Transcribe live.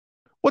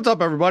What's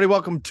up, everybody?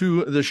 Welcome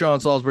to the Sean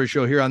Salisbury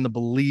Show here on the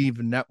Believe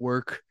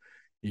Network.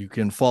 You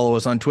can follow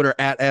us on Twitter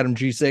at Adam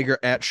G. Sager,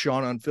 at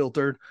Sean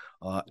Unfiltered,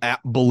 at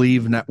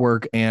Believe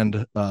Network,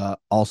 and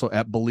also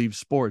at Believe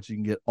Sports. You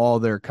can get all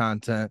their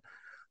content.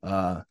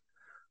 Uh,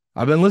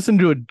 I've been listening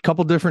to a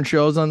couple different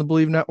shows on the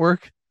Believe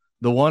Network.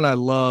 The one I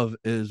love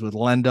is with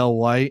Lendell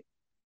White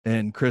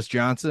and Chris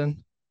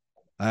Johnson.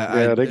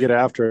 Yeah, they get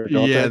after it,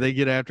 don't Yeah, they? they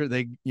get after it.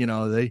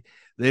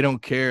 They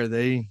don't care.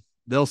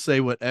 They'll say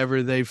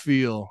whatever they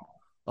feel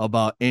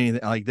about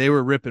anything. Like they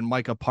were ripping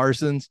Micah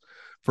Parsons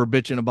for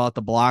bitching about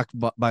the block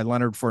by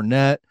Leonard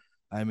Fournette.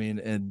 I mean,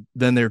 and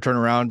then they're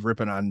turning around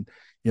ripping on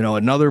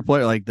another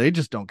player. Like they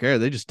just don't care.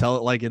 They just tell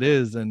it like it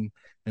is, and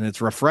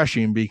it's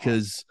refreshing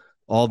because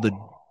all the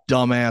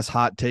dumbass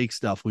hot take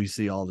stuff we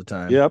see all the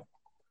time. Yep.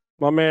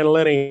 My man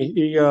Lenny,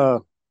 he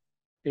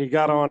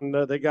got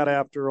on. They got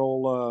after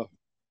old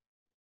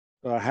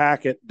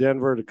Hackett,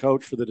 Denver, to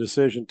coach for the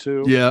decision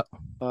too. Yeah.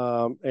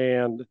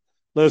 And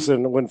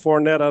listen, when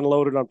Fournette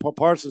unloaded on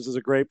Parsons, is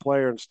a great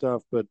player and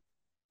stuff, but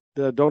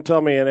don't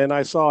tell me. And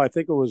I saw, I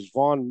think it was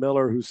Von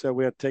Miller who said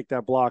we had to take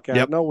that block out.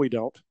 Yep. No, we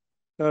don't.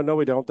 No,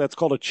 we don't. That's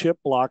called a chip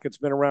block. It's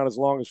been around as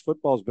long as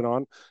football's been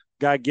on.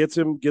 Guy gets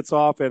him, gets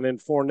off, and then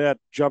Fournette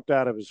jumped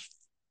out of his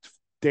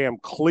damn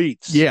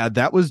cleats. Yeah,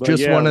 that was But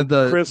just one yeah, of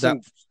the Chris that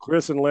and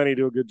Chris and Lenny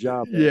do a good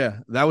job there. Yeah,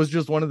 that was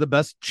just one of the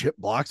best chip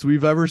blocks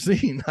we've ever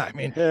seen. I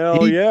mean,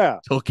 Hell he yeah.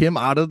 took him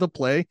out of the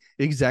play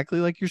exactly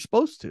like you're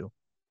supposed to.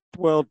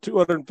 Well,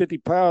 250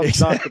 pounds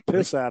knocked the Exactly.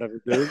 piss out of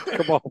him, dude.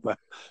 Come on, man.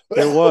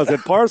 It was.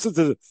 And Parsons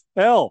is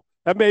hell.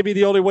 That may be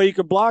the only way you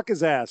can block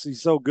his ass.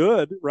 He's so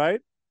good,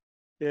 right?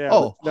 Yeah, but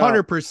Oh, no,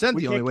 100%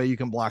 we the only can't. way you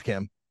can block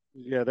him.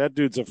 Yeah, that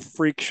dude's a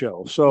freak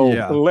show. So,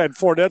 Yeah, and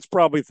Fournette's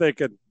probably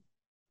thinking,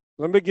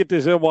 let me get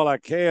this in while I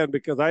can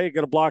because I ain't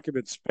going to block him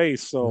in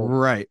space. So,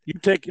 right. you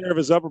take care of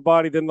his upper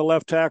body, then the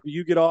left tackle,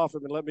 you get off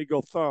him and let me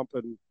go thump.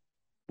 And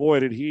boy,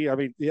 did he! I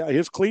mean, yeah,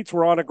 his cleats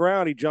were on the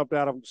ground. He jumped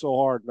out of them so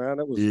hard, man.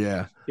 It was,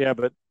 Yeah. yeah.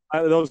 But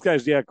those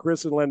guys, yeah,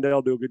 Chris and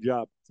Lendell do a good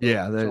job. So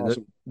Yeah, it's they're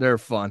awesome. they're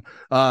fun.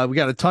 We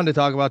got a ton to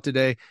talk about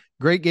today.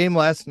 Great game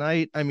last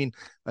night. I mean,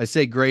 I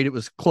say great. It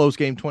was close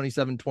game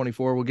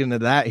 27-24. We'll get into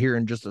that here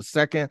in just a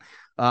second.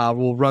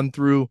 We'll run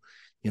through,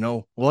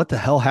 what the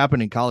hell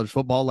happened in college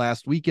football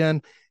last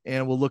weekend,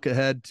 and we'll look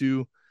ahead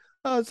to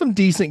some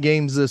decent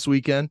games this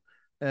weekend.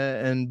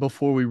 And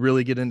before we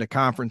really get into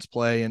conference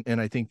play,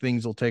 and I think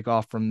things will take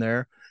off from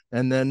there.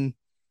 And then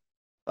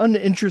an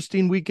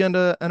interesting weekend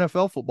of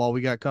NFL football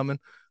we got coming,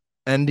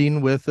 ending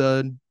with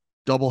a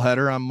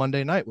doubleheader on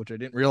Monday night, which I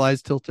didn't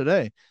realize till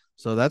today.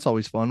 So that's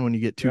always fun when you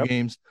get two Yep.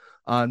 games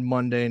on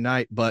Monday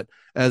night. But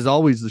as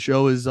always, the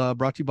show is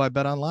brought to you by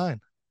Bet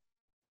Online.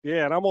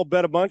 Yeah, and I'm gonna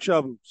bet a bunch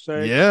of them.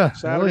 Say Yeah, hell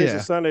Saturdays and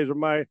yeah. Sundays are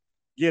my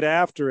get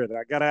after it.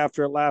 I got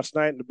after it last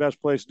night, and the best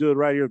place to do it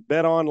right here is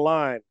Bet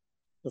Online,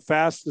 the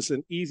fastest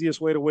and easiest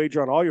way to wager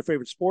on all your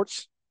favorite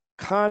sports,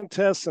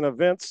 contests, and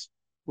events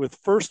with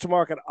first to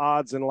market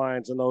odds and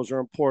lines, and those are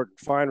important.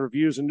 Find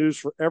reviews and news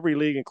for every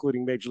league,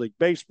 including Major League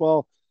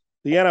Baseball,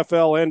 the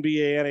NFL,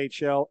 NBA,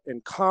 NHL,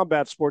 and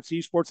combat sports,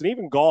 esports, and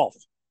even golf.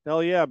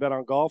 Hell yeah, I bet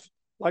on golf.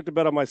 I like to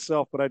bet on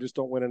myself, but I just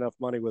don't win enough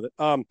money with it.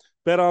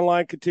 Bet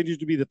Online continues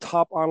to be the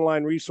top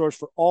online resource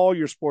for all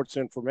your sports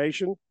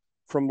information,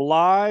 from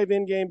live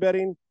in-game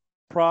betting,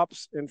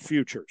 props, and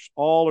futures.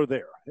 All are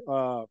there.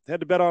 Head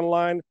to Bet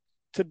Online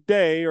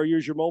today, or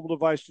use your mobile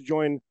device to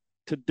join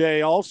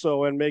today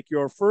also and make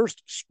your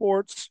first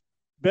sports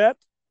bet.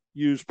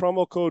 Use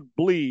promo code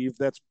BLEAV.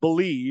 That's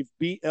BLEAV,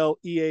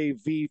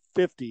 BLEAV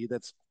 50.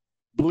 That's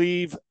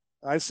BLEAV.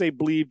 I say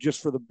BLEAV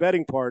just for the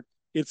betting part.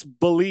 It's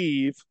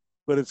BLEAV,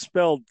 but it's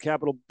spelled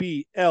capital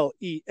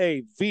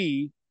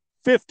BLEAV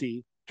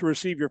 50 to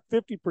receive your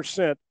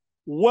 50%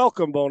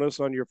 welcome bonus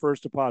on your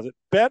first deposit.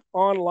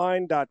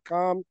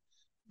 BetOnline.com.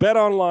 Bet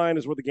Online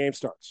is where the game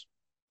starts.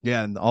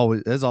 Yeah, and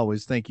always as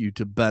always, thank you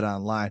to Bet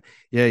Online.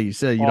 Yeah, you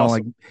said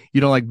Awesome. you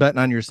don't like betting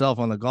on yourself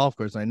on the golf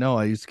course. I know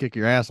I used to kick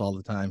your ass all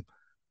the time.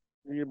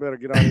 You better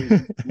get on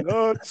these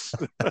nuts.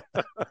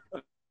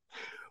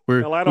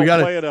 Hell, I We don't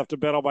got play enough to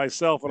bet on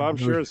myself, and I'm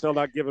sure as hell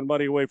not giving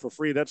money away for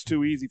free. That's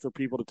too easy for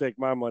people to take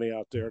my money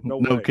out there. No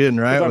no way. kidding,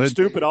 Because right? I'm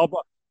stupid.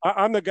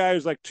 I'm the guy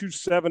who's like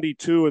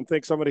 272 and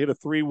thinks I'm going to hit a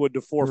 3-wood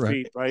to 4 Right.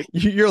 feet, right?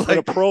 You're And a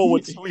like pro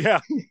would, yeah,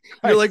 you're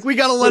right. like we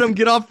got to let him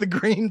get off the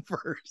green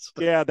first.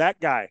 Yeah, that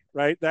guy,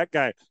 right? That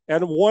guy.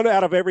 And one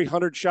out of every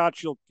 100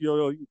 shots,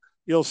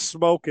 you'll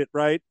smoke it,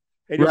 right?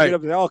 And you'll get Right.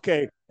 up and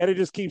okay, and it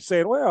just keeps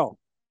saying, well,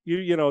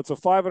 it's a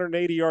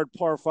 580-yard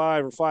par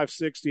five or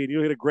 560, and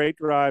you hit a great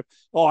drive.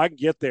 Oh, I can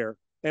get there.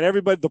 And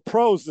everybody, the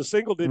pros, the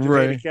single digit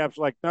Right. handicaps,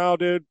 like, no,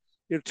 dude,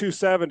 you're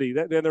 270.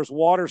 Then there's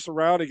water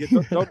surrounding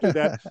it. Don't do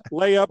that.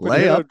 Lay up and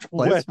Lay hit up, a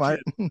play wedge. smart.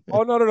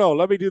 Oh, no, no, no.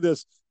 Let me do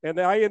this. And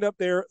I end up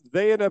there.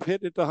 They end up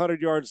hitting it to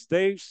 100 yards.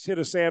 They hit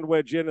a sand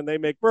wedge in and they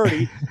make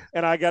birdie.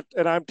 And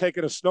I'm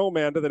taking a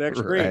snowman to the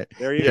next green. Right.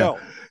 There you Yeah. go.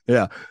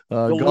 Yeah.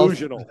 Golf,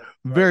 Delusional, right?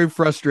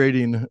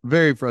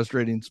 very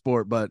frustrating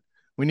sport, but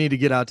we need to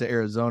get out to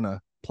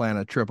Arizona, plan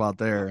a trip out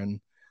there, and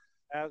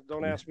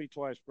Don't ask me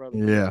twice, brother.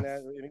 Yeah.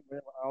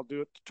 I'll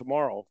do it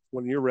tomorrow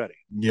when you're ready.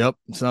 Yep.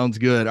 Sounds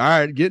good. All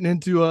right. Getting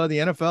into the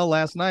NFL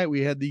last night,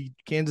 we had the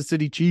Kansas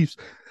City Chiefs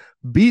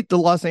beat the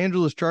Los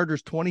Angeles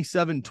Chargers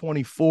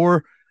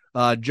 27-24.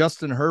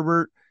 Justin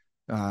Herbert,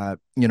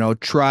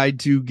 tried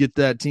to get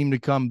that team to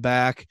come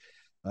back.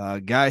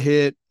 Got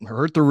hit,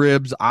 hurt the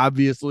ribs,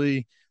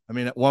 obviously. I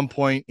mean, at one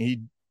point,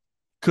 he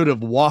could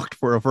have walked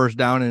for a first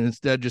down and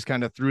instead just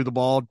kind of threw the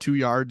ball 2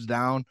 yards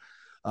down.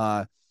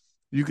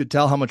 You could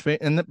tell how much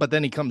pain, but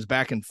then he comes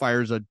back and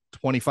fires a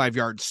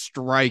 25-yard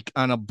strike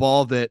on a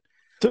ball that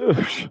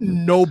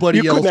nobody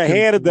else couldn't have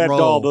handed throw. that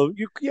ball to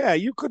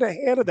you could have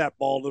handed that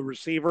ball to the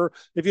receiver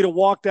if you'd have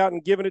walked out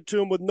and given it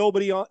to him with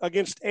nobody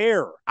against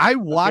air. I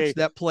watched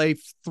that play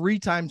 3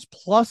 times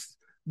plus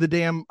the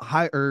damn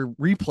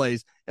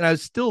replays, and I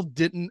still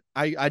didn't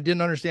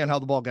understand how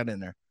the ball got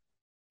in there.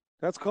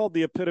 That's called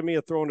the epitome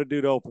of throwing a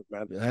dude open,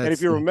 man. That's and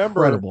if you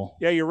remember, incredible.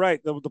 Yeah, you're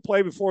right. The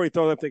play before he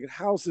throws, I'm thinking,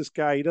 how's this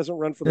guy? He doesn't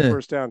run for the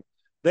first down.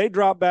 They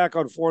drop back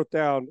on fourth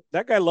down.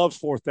 That guy loves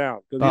fourth down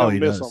because he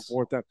don't miss on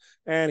fourth down.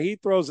 And he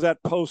throws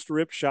that post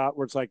rip shot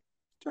where it's like,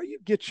 you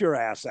get your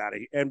ass out of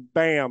here. And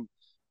bam.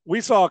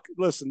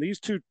 Listen, these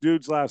two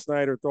dudes last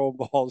night are throwing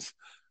balls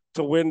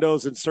to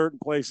windows in certain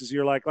places.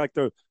 You're like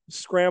the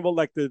scramble,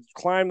 like the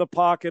climb the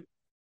pocket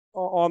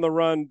on the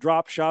run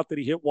drop shot that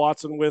he hit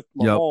Watson with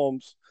Mahomes.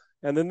 Yep.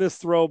 And then this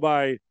throw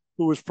by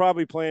who was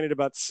probably playing at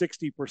about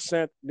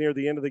 60% near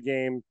the end of the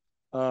game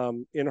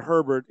in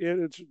Herbert.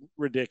 It's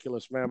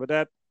ridiculous, man.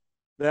 But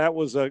that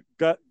was a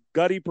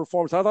gutty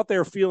performance. I thought they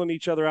were feeling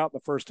each other out in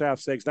the first half,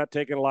 Segs, not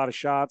taking a lot of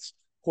shots,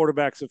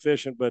 quarterback's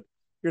efficient. But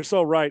you're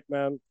so right,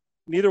 man.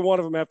 Neither one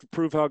of them have to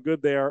prove how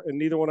good they are, and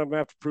neither one of them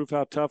have to prove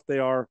how tough they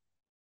are.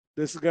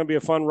 This is going to be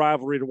a fun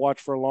rivalry to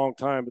watch for a long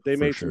time. But they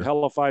made some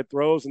hellified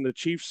throws, and the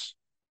Chiefs,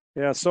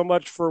 so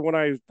much for when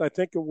I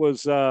think it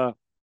was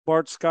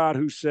Bart Scott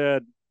who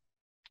said,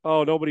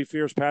 "Oh, nobody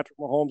fears Patrick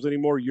Mahomes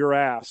anymore. Your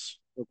ass."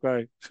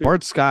 Okay,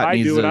 Bart Scott.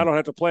 I do it. I don't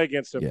have to play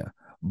against him. Yeah,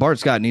 Bart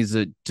Scott needs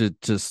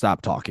to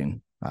stop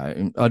talking.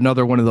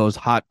 Another one of those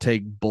hot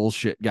take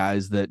bullshit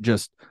guys that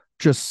just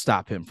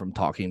stop him from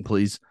talking,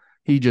 please.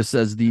 He just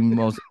says the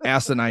most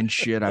asinine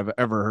shit I've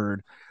ever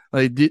heard.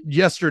 Like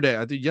yesterday,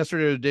 I think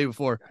yesterday or the day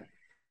before,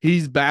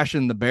 he's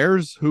bashing the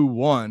Bears who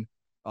won,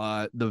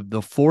 the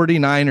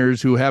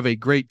 49ers who have a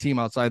great team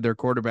outside their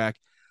quarterback.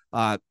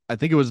 I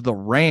think it was the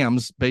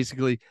Rams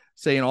basically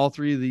saying all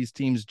 3 of these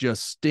teams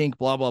just stink,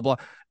 blah, blah, blah.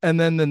 And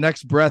then the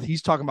next breath,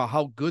 he's talking about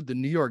how good the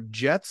New York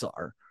Jets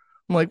are.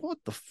 I'm like, what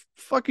the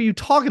fuck are you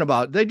talking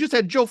about? They just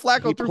had Joe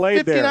Flacco through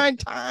 59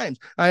 times.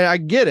 I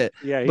get it.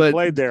 Yeah, he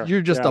played there.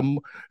 You're just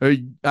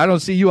I don't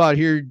see you out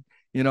here,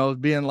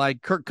 being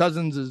like Kirk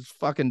Cousins is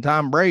fucking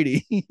Tom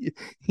Brady.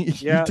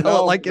 you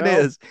tell it like it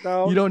is.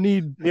 No, you don't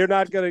need. You're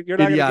not gonna get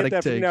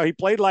that from now. He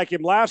played like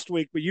him last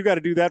week, but you got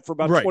to do that for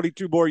about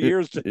 22 more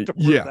years to prove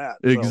that.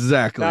 So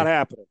exactly. Not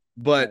happening.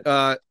 But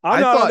I'm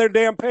not on their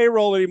damn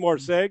payroll anymore,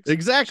 Segs.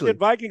 Exactly. Shit,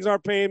 Vikings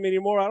aren't paying me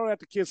anymore. I don't have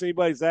to kiss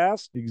anybody's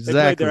ass. Exactly. They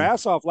played their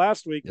ass off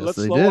last week. Yes,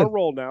 Let's slow our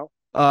roll now.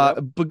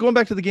 But going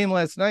back to the game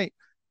last night,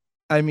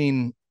 I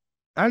mean,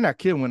 I'm not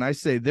kidding when I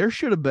say there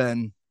should have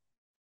been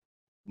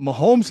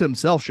Mahomes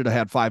himself should have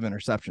had 5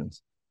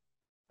 interceptions.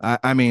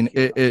 I mean,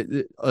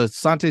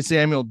 Asante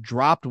Samuel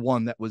dropped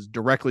one that was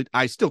directly.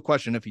 I still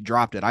question if he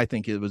dropped it. I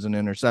think it was an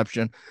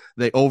interception.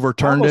 They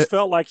overturned it. I almost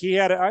felt like he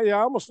had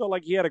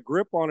a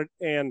grip on it.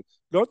 And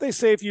don't they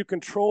say if you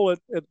control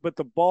it, but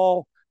the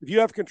ball, if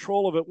you have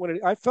control of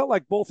it, I felt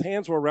like both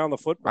hands were around the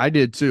football. I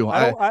did too.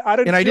 I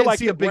didn't feel like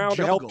the ground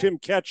helped him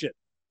catch it.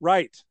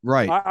 Right.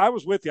 I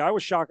was with you. I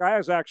was shocked. I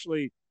was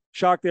actually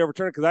shocked they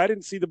overturned it because I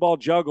didn't see the ball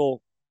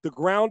juggle. The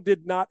ground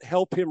did not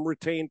help him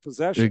retain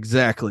possession.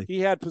 Exactly. He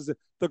had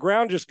the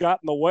ground just got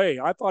in the way.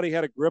 I thought he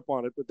had a grip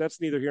on it, but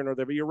that's neither here nor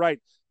there. But you're right.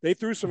 They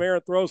threw some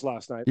errant throws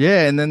last night.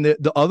 Yeah, and then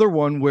the other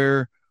one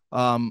where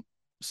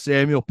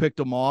Samuel picked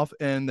him off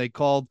and they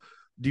called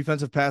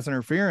defensive pass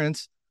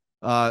interference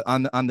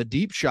on the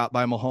deep shot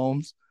by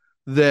Mahomes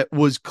that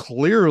was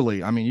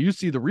clearly, I mean, you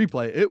see the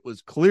replay, it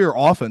was clear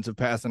offensive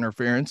pass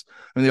interference.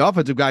 And the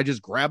offensive guy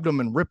just grabbed him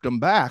and ripped him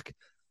back.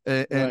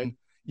 And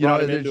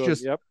it's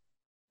just,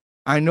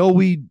 I know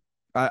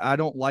I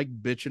don't like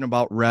bitching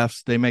about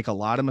refs. They make a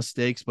lot of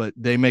mistakes, but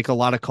they make a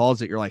lot of calls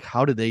that you're like,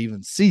 how did they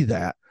even see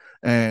that?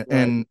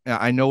 And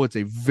I know it's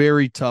a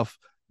very tough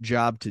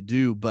job to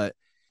do, but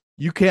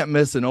you can't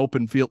miss an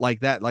open field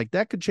like that. Like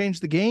that could change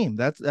the game.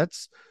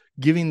 That's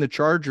giving the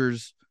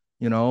Chargers,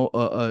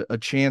 a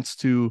chance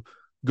to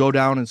go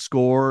down and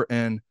score.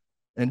 And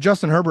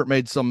Justin Herbert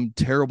made some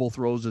terrible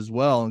throws as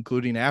well,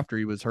 including after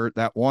he was hurt.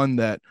 That one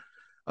that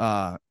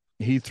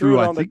he threw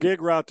it on the dig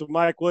route to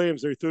Mike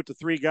Williams. Or he threw it to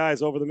 3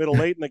 guys over the middle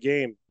late in the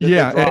game.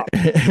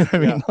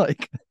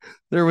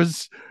 There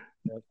was,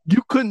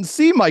 you couldn't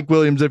see Mike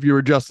Williams if you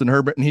were Justin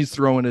Herbert, and he's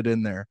throwing it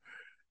in there.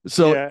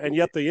 So and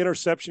yet the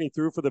interception he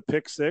threw for the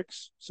pick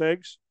 6,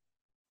 Segs,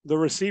 the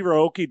receiver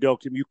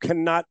okey-doked him. You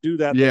cannot do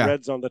that in the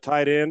red zone. The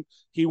tight end,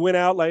 he went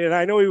out and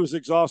I know he was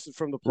exhausted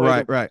from the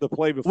play. Right. The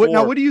play before.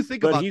 Now, what do you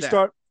think about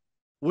that?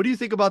 What do you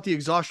think about the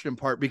exhaustion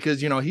part? Because,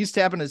 he's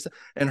tapping his,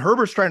 and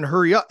Herbert's trying to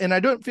hurry up, and I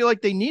don't feel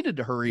like they needed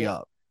to hurry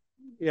up.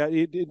 Yeah,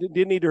 it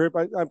didn't need to hurry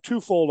up. I'm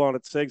twofold on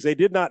it, Sigs. They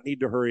did not need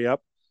to hurry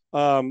up,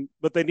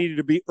 but they needed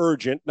to be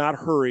urgent, not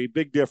hurry.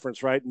 Big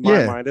difference, right? In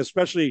my mind,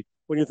 especially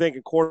when you're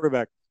thinking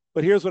quarterback.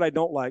 But here's what I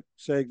don't like,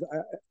 Sigs.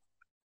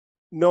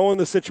 Knowing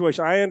the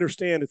situation, I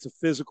understand it's a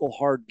physical,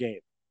 hard game.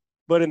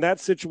 But in that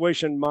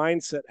situation,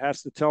 mindset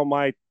has to tell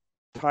my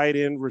tight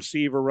end,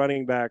 receiver,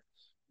 running back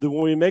that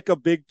when we make a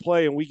big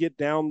play and we get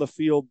down the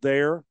field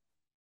there,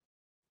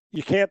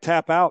 you can't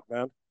tap out,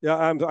 man. Yeah,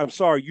 I'm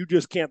sorry. You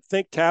just can't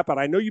think tap out.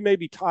 I know you may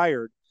be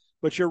tired,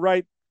 but you're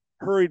right,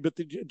 hurried. But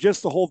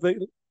just the whole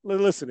thing.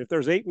 Listen, if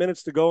there's 8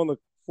 minutes to go in the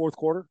fourth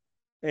quarter,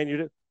 and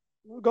you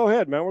go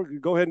ahead, man.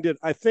 Go ahead and did.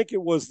 I think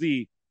it was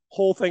the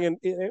whole thing, and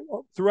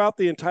throughout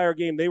the entire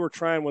game, they were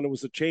trying when it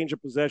was a change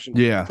of possession,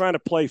 trying to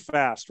play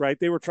fast, right?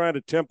 They were trying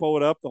to tempo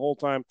it up the whole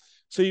time.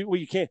 So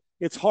you can't.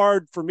 It's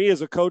hard for me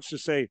as a coach to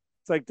say.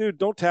 It's like, dude,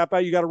 don't tap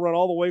out. You got to run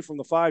all the way from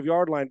the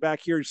 5-yard line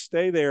back here.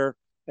 Stay there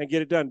and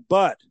get it done.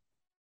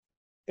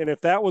 And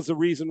if that was the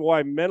reason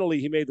why mentally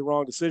he made the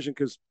wrong decision,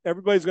 because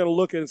everybody's going to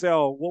look at it and say,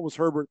 oh, what was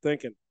Herbert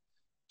thinking?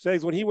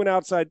 Says when he went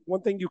outside,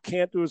 one thing you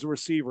can't do as a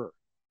receiver,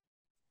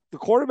 the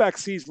quarterback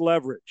sees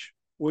leverage.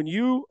 When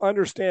you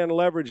understand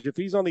leverage, if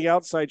he's on the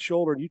outside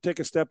shoulder and you take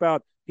a step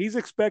out, he's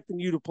expecting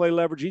you to play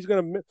leverage. He's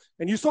going to –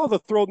 and you saw the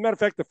throw. Matter of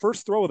fact, the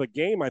first throw of the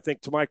game, I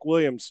think, to Mike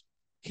Williams,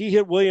 he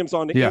hit Williams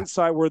on the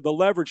inside where the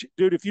leverage –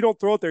 dude, if you don't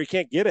throw it there, you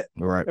can't get it.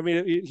 Right. I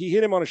mean, he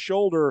hit him on a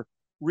shoulder,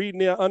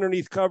 reading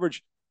underneath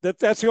coverage.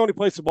 That's the only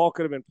place the ball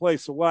could have been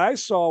placed. So what I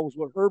saw was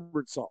what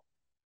Herbert saw.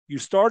 You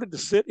started to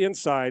sit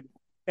inside,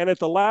 and at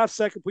the last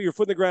second, put your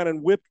foot in the ground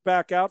and whipped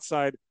back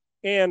outside.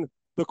 And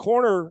the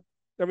corner,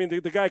 I mean,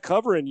 the guy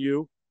covering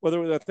you,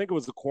 whether I think it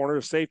was the corner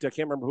or safety, I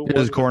can't remember who it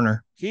was.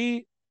 Corner.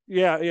 He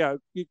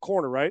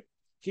corner, right?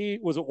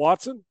 Was it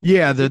Watson?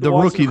 Yeah, the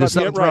rookie, the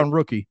 7th-round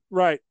rookie.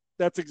 Right.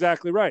 That's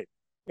exactly right.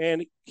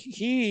 And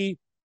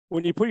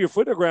when you put your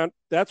foot in the ground,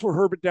 that's where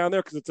Herbert down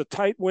there, because it's a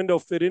tight window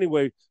fit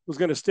anyway, was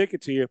going to stick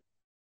it to you.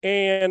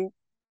 And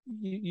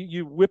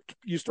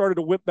you started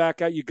to whip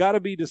back out. You got to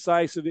be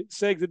decisive.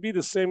 It'd be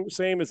the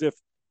same as if,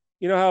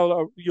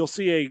 how you'll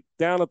see a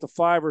down at the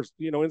 5 or,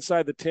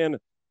 inside the 10,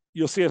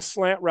 you'll see a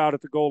slant route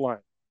at the goal line,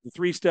 the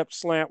 3-step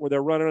slant where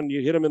they're running and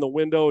you hit them in the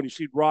window, and you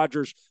see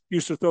Rodgers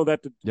used to throw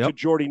that to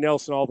Jordy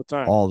Nelson all the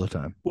time. All the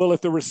time. Well,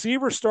 if the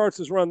receiver starts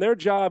his run, their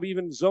job,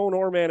 even zone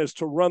or man, is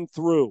to run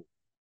through.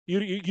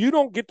 You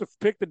don't get to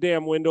pick the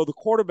damn window. The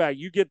quarterback,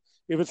 you get,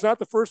 if it's not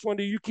the first one,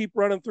 you keep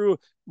running through,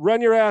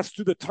 run your ass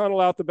through the tunnel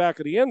out the back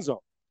of the end zone.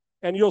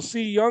 And you'll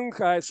see young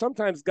guys,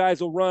 sometimes guys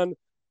will run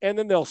and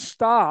then they'll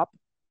stop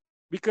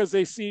because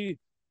they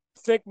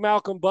think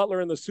Malcolm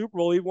Butler in the Super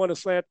Bowl, he won a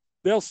slant.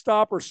 They'll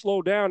stop or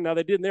slow down. Now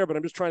they didn't there, but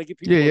I'm just trying to get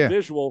people a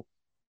visual.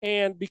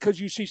 And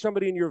because you see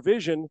somebody in your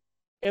vision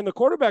and the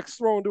quarterback's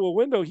throwing to a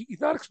window,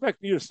 he's not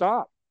expecting you to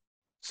stop.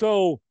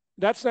 So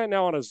that's not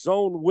now on a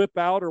zone whip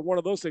out or one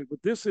of those things,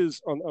 but this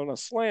is on a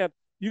slant.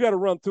 You got to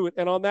run through it.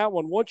 And on that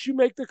one, once you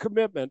make the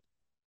commitment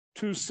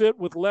to sit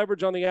with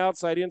leverage on the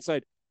outside,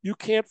 inside, you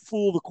can't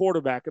fool the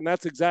quarterback. And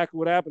that's exactly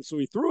what happened. So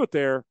he threw it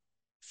there,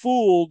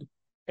 fooled,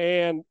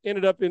 and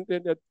ended up in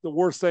the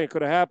worst thing that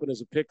could have happened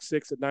is a pick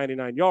 6 at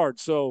 99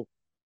 yards. So,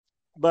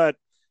 but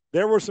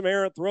there were some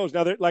errant throws.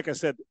 Now, like I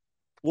said,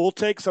 we'll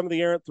take some of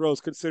the errant throws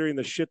considering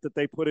the shit that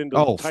they put into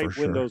the tight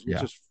windows,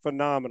 which is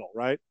phenomenal,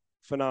 right?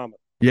 Phenomenal.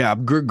 Yeah,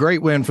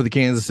 great win for the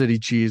Kansas City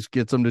Chiefs.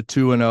 Gets them to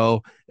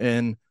 2-0.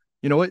 And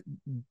you know what?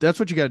 That's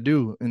what you got to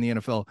do in the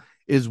NFL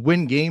is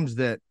win games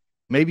that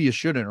maybe you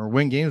shouldn't, or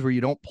win games where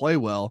you don't play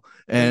well.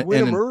 And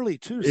win them early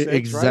too,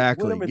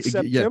 exactly. Right? Win them in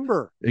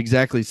September. Yeah,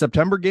 exactly.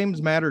 September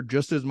games matter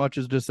just as much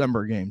as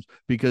December games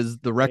because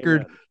the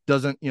record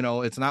doesn't,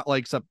 it's not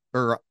like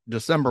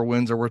December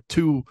wins are worth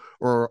 2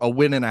 or a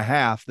win and a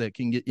half that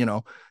can get,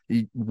 you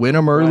win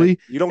them early. Right.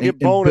 You don't get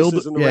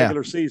bonuses in the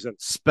regular season.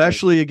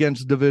 Especially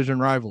against division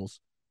rivals,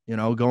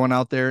 going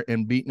out there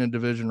and beating a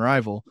division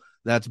rival.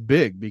 That's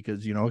big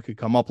because, it could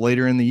come up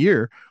later in the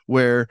year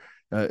where,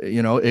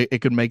 it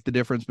could make the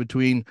difference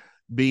between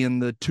being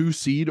the 2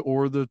 seed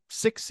or the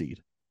 6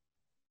 seed.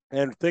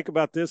 And think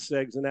about this,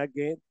 Segs, in that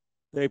game,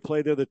 they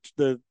played there.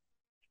 The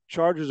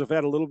Chargers have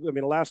had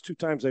the last 2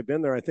 times they've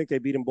been there, I think they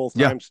beat them both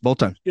times. Both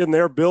times. In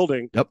their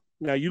building. Yep.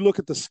 Now, you look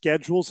at the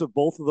schedules of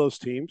both of those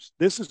teams.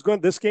 This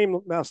game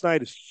last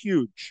night is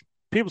huge.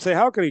 People say,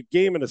 how can a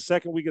game in the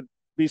second week of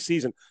the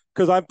season?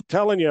 Because I'm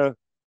telling you,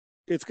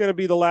 it's going to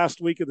be the last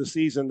week of the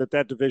season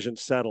that division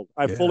settled.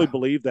 I fully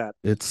believe that.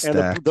 It's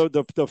stacked. And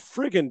the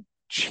friggin'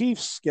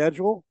 Chiefs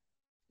schedule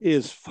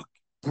is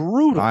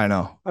brutal. I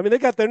know. I mean, they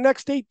got their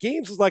next 8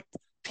 games is like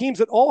teams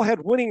that all had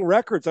winning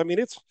records. I mean,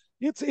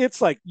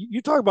 it's like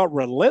you talk about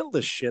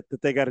relentless shit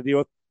that they got to deal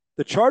with.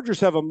 The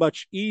Chargers have a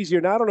much easier.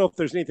 Now I don't know if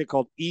there's anything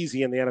called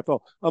easy in the NFL.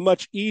 A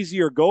much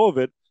easier go of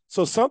it.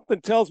 So something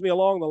tells me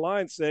along the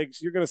line, Segs,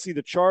 you're going to see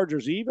the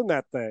Chargers even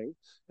that thing,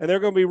 and they're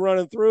going to be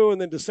running through,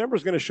 and then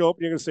December's going to show up,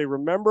 and you're going to say,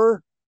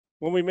 remember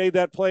when we made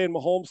that play and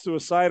Mahomes threw a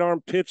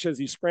sidearm pitch as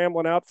he's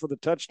scrambling out for the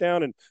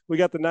touchdown, and we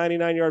got the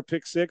 99-yard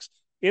pick six.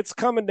 It's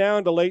coming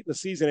down to late in the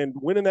season, and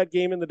winning that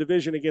game in the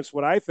division against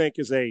what I think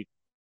is a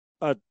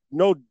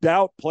no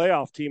doubt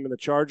playoff team in the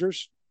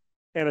Chargers,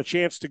 and a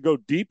chance to go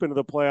deep into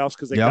the playoffs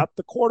because they got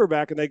the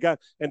quarterback, and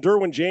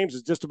Derwin James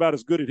is just about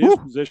as good at his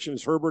position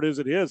as Herbert is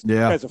at his. Yeah.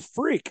 That guy's a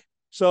freak.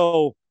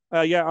 So,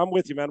 I'm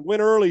with you, man.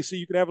 Win early so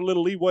you can have a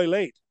little leeway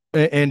late.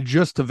 And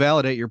just to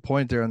validate your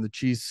point there on the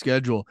Chiefs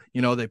schedule,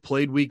 they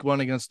played week 1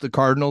 against the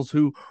Cardinals,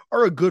 who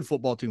are a good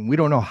football team. We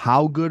don't know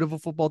how good of a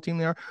football team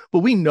they are, but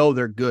we know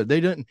they're good.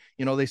 They didn't,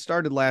 they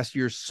started last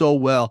year so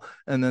well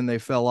and then they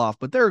fell off,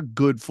 but they're a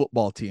good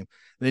football team.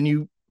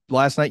 Then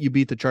last night you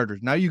beat the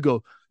Chargers. Now you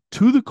go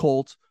to the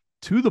Colts,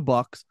 to the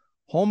Bucks,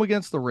 home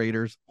against the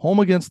Raiders,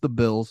 home against the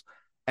Bills,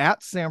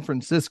 at San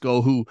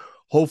Francisco, who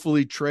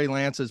hopefully Trey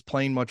Lance is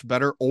playing much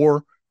better,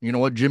 or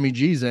Jimmy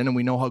G's in, and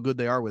we know how good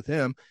they are with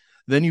him.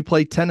 Then you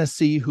play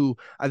Tennessee, who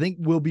I think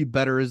will be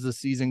better as the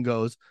season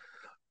goes.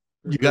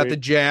 You got the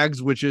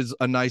Jags, which is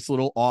a nice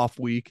little off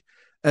week.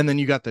 And then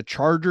you got the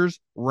Chargers,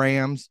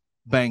 Rams,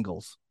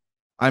 Bengals.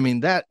 I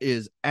mean, that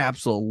is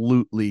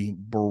absolutely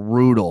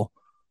brutal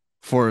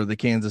for the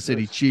Kansas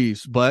City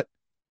Chiefs. But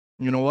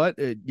you know what?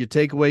 You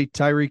take away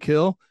Tyreek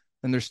Hill,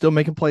 and they're still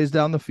making plays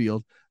down the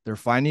field. They're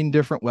finding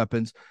different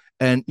weapons.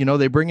 And,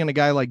 they bring in a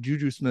guy like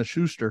Juju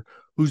Smith-Schuster,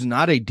 who's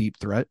not a deep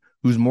threat,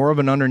 who's more of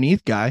an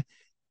underneath guy.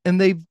 And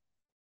they've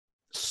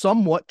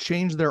somewhat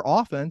changed their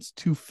offense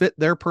to fit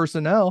their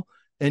personnel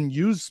and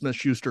use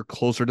Smith-Schuster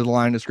closer to the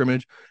line of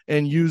scrimmage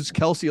and use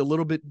Kelsey a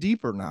little bit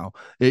deeper now.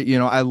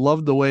 I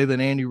love the way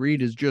that Andy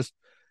Reid is just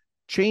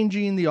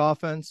changing the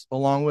offense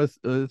along with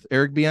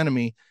Eric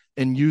Bieniemy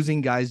and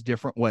using guys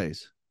different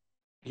ways.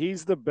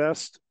 He's the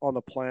best on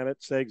the planet,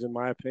 Segs, in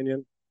my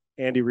opinion.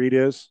 Andy Reid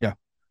is. Yeah.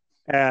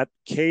 At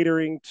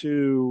catering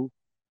to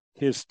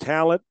his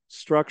talent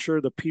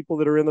structure, the people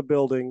that are in the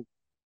building,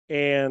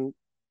 and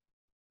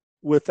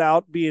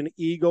without being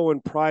ego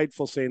and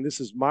prideful, saying, this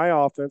is my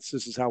offense,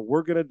 this is how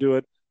we're going to do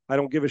it. I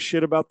don't give a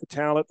shit about the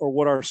talent or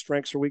what our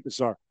strengths or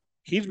weaknesses are.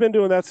 He's been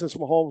doing that since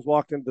Mahomes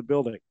walked into the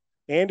building.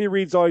 Andy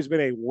Reid's always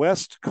been a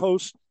West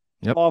Coast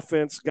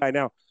offense guy.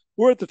 Now,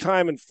 we're at the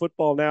time in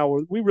football now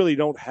where we really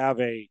don't have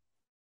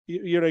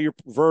you're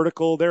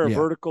vertical. They're a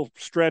vertical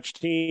stretch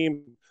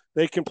team.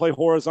 They can play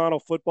horizontal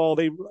football.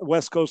 They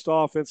West Coast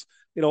offense,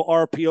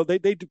 RPO.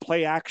 They do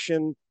play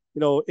action,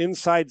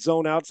 inside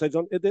zone, outside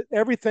zone.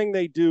 Everything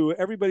they do,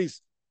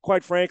 everybody's,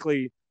 quite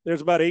frankly,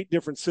 there's about 8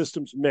 different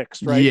systems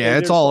mixed, right? Yeah,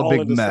 it's all a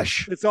big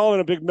mesh. It's all in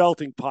a big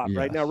melting pot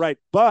right now, right?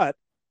 But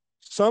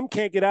some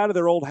can't get out of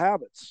their old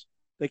habits.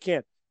 They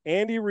can't.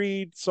 Andy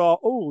Reid saw,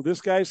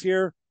 this guy's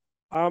here.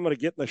 I'm going to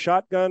get in the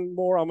shotgun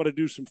more. I'm going to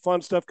do some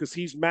fun stuff because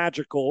he's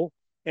magical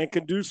and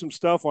can do some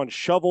stuff on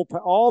shovel,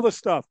 all the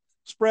stuff.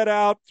 Spread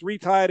out, 3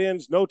 tight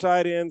ends, no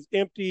tight ends,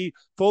 empty,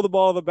 throw the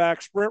ball in the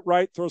back, sprint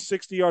right, throw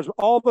 60 yards.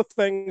 All the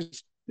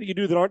things that you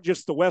do that aren't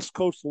just the West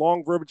Coast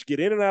long verbiage, get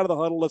in and out of the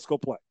huddle, let's go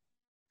play.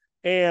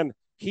 And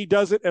he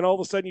does it, and all of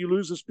a sudden you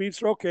lose the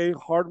speedster. Okay,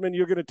 Hardman,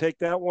 you're going to take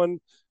that one.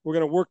 We're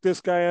going to work this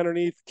guy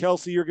underneath.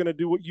 Kelsey, you're going to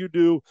do what you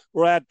do.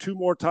 We'll add 2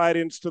 more tight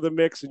ends to the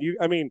mix.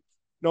 And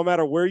no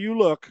matter where you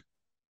look,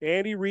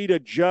 Andy Reid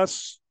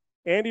adjusts.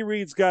 Andy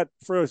Reid's got,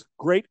 for a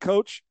great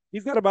coach,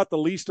 he's got about the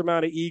least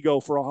amount of ego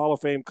for a Hall of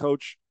Fame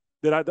coach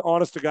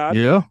honest to God,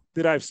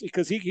 that I've seen,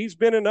 because he's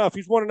been enough.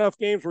 He's won enough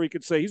games where he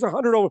could say he's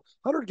 100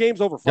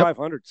 games over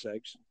 500,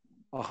 Segs.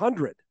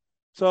 100.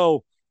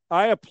 So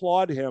I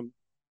applaud him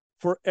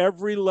for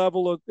every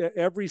level of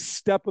every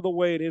step of the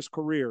way in his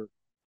career.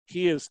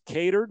 He is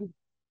catered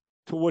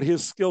to what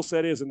his skill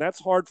set is, and that's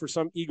hard for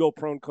some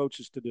ego-prone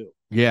coaches to do.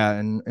 Yeah,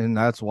 and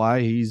that's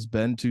why he's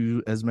been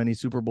to as many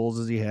Super Bowls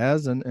as he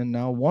has and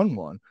now won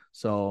one.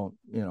 So,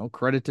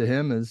 credit to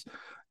him as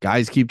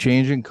guys keep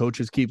changing,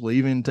 coaches keep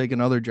leaving,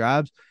 taking other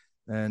jobs.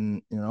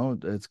 And,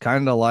 it's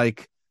kind of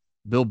like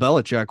Bill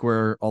Belichick,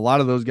 where a lot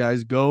of those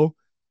guys go,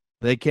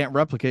 they can't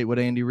replicate what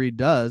Andy Reid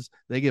does.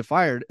 They get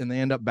fired and they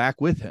end up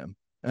back with him.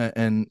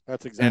 And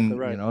that's exactly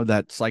right.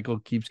 That cycle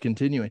keeps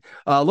continuing.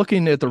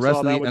 Looking at the rest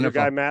of the NFL, your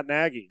guy Matt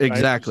Nagy, right?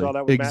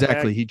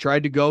 Exactly. He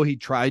tried to go. He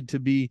tried to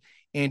be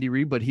Andy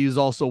Reid, but he's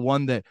also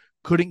one that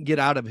couldn't get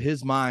out of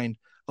his mind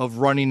of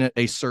running it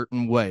a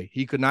certain way.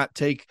 He could not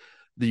take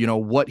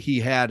what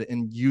he had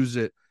and use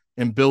it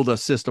and build a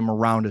system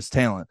around his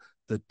talent.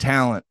 The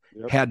talent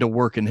had to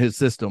work in his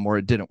system, or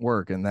it didn't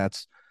work, and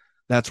that's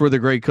where the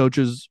great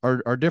coaches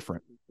are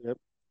different. Yep.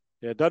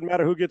 Yeah, it doesn't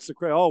matter who gets the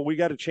credit. Oh, we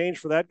got to change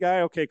for that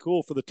guy. Okay,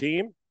 cool. For the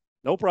team,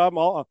 no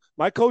problem.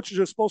 My coaches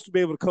are supposed to be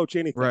able to coach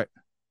anything. Right.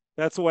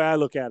 That's the way I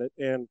look at it.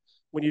 And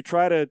when you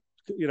try to,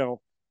 you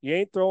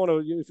ain't throwing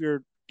if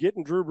you're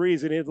getting Drew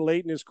Brees in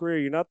late in his career,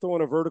 you're not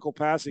throwing a vertical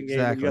passing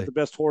game. And you got the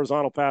best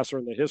horizontal passer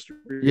in the history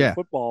of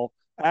football,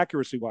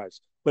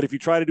 accuracy-wise. But if you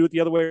try to do it the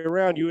other way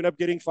around, you end up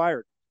getting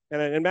fired.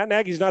 And Matt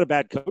Nagy's not a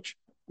bad coach.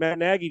 Matt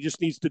Nagy just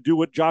needs to do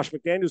what Josh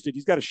McDaniels did.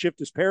 He's got to shift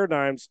his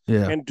paradigms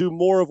and do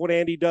more of what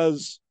Andy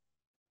does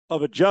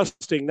of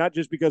adjusting, not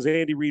just because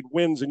Andy Reid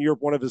wins and you're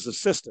one of his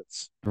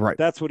assistants. Right.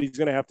 That's what he's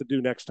going to have to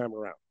do next time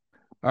around.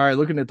 All right,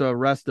 looking at the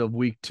rest of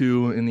week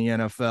 2 in the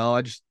NFL,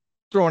 I just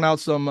throwing out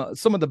some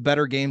of the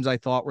better games I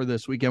thought were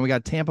this weekend. We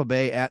got Tampa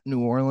Bay at New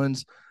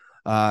Orleans.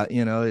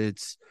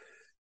 It's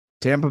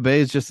Tampa Bay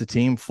is just a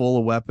team full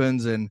of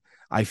weapons, and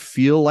I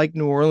feel like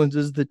New Orleans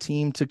is the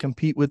team to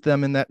compete with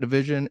them in that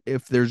division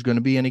if there's going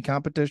to be any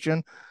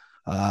competition.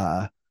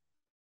 Uh,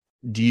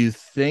 do you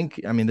think?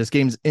 I mean, this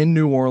game's in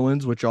New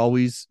Orleans, which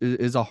always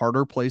is a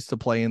harder place to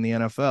play in the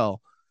NFL.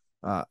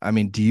 I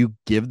mean, do you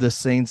give the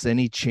Saints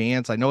any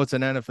chance? I know it's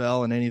an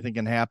NFL and anything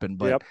can happen,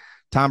 but Yep.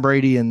 Tom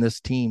Brady and this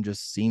team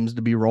just seems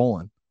to be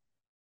rolling.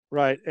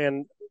 Right.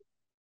 And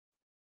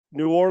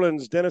New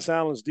Orleans, Dennis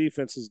Allen's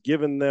defense has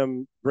given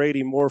them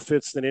Brady more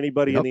fits than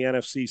anybody in Yep. the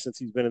NFC since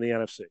he's been in the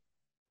NFC.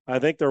 I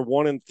think they're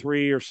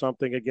 1-3 or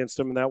something against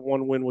him, and that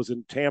one win was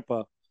in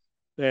Tampa.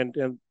 And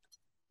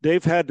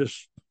they've had to,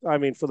 I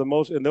mean, for the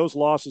most in those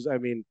losses, I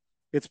mean,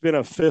 it's been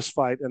a fist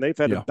fight, and they've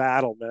had to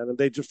battle, man. And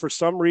they just for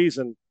some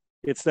reason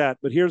it's that.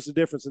 But here's the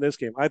difference in this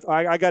game.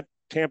 I got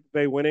Tampa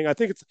Bay winning. I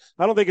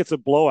don't think it's a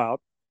blowout.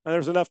 And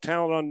there's enough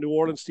talent on New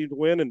Orleans team to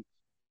win, and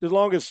as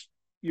long as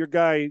your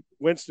guy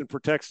Winston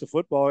protects the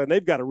football, and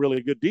they've got a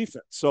really good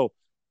defense. So,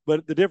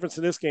 but the difference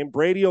in this game,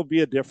 Brady will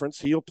be a difference.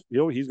 He's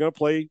going to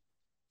play.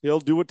 He'll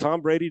do what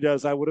Tom Brady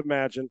does, I would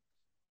imagine.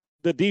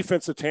 The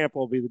defense of Tampa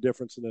will be the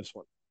difference in this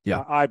one.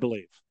 Yeah. I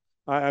believe.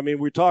 I mean,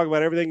 we talk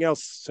about everything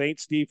else,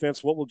 Saints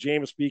defense, what will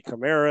Jameis be,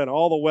 Kamara, and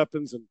all the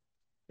weapons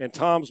and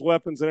Tom's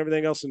weapons and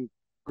everything else, and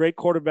great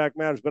quarterback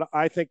matters. But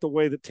I think the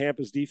way that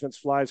Tampa's defense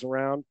flies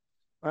around,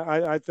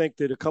 I think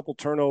that a couple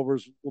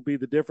turnovers will be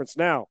the difference.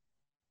 Now,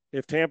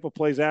 if Tampa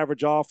plays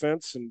average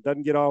offense and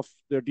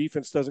their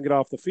defense doesn't get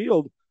off the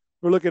field,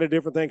 we're looking at a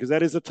different thing because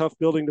that is a tough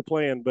building to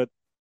play in. But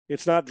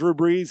it's not Drew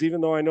Brees,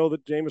 even though I know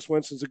that Jameis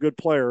Winston's a good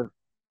player.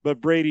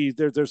 But Brady,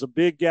 there's a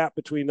big gap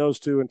between those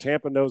two, and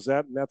Tampa knows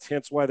that, and that's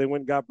hence why they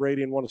went and got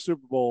Brady and won a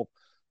Super Bowl.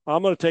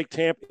 I'm going to take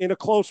Tampa in a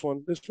close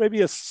one. This may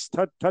be a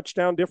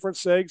touchdown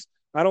difference, Segs.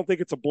 I don't think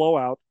it's a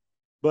blowout,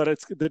 but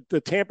it's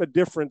the Tampa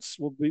difference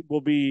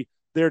will be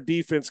their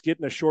defense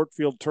getting a short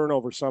field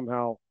turnover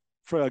somehow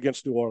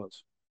against New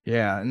Orleans.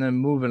 Yeah, and then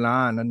moving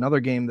on,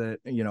 another game that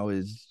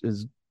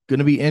is going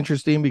to be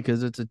interesting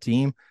because it's a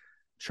team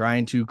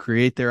trying to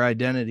create their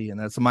identity, and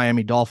that's the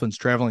Miami Dolphins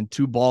traveling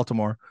to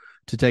Baltimore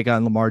to take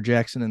on Lamar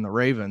Jackson and the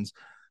Ravens.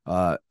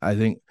 I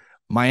think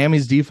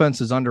Miami's defense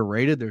is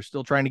underrated. They're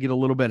still trying to get a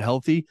little bit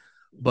healthy,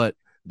 but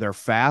they're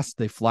fast.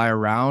 They fly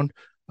around.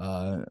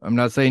 I'm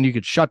not saying you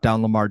could shut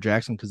down Lamar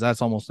Jackson because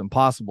that's almost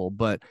impossible,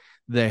 but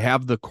they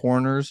have the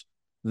corners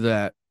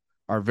that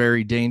are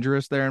very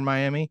dangerous there in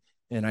Miami.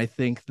 And I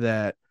think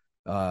that,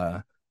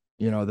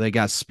 they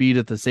got speed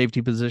at the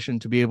safety position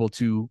to be able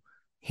to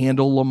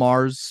handle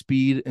Lamar's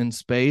speed in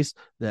space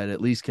that at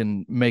least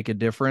can make a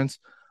difference.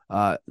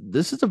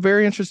 This is a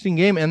very interesting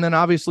game. And then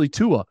obviously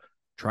Tua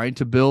trying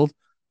to build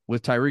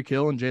with Tyreek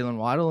Hill and Jalen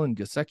Waddle and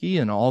Gesicki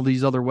and all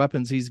these other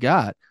weapons he's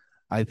got.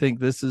 I think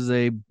this is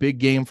a big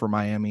game for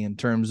Miami in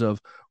terms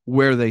of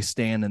where they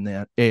stand in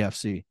the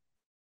AFC.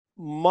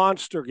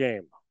 Monster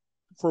game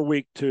for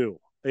week 2.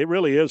 It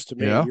really is to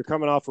me. Yeah. You're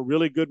coming off a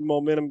really good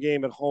momentum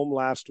game at home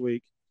last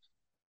week.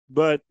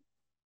 But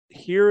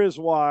here is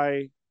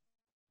why,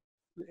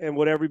 and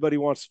what everybody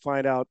wants to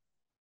find out.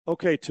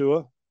 Okay,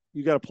 Tua,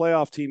 you got a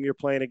playoff team you're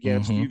playing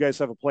against. Mm-hmm. You guys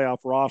have a playoff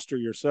roster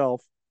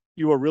yourself.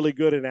 You were really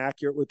good and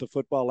accurate with the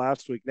football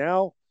last week.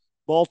 Now,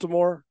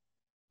 Baltimore,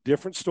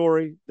 different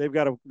story. They've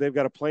got a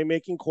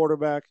playmaking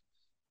quarterback.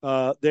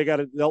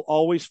 They'll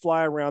always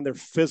fly around. They're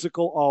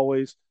physical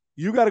always.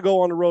 You got to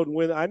go on the road and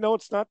win. I know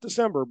it's not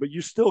December, but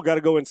you still got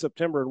to go in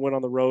September and win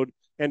on the road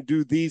and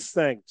do these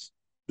things.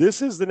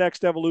 This is the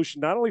next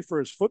evolution, not only for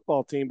his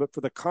football team, but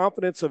for the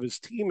confidence of his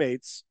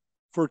teammates,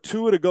 for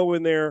Tua to go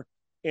in there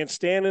and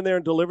stand in there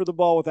and deliver the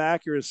ball with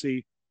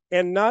accuracy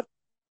and not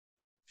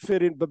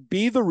fit in, but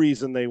be the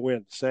reason they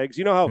win, Segs.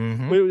 You know how,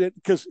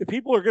 because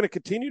people are going to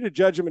continue to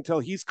judge him until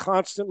he's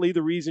constantly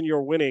the reason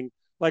you're winning,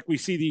 like we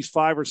see these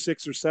 5 or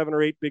 6 or 7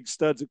 or 8 big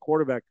studs at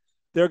quarterback.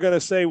 They're going to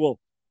say, well,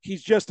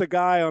 he's just a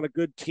guy on a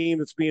good team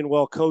that's being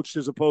well coached,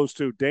 as opposed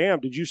to, damn,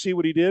 did you see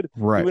what he did?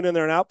 Right. He went in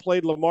there and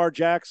outplayed Lamar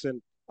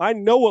Jackson. I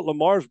know what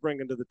Lamar's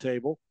bringing to the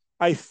table.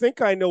 I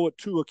think I know what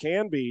Tua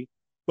can be,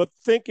 but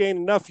think ain't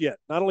enough yet,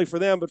 not only for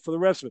them, but for the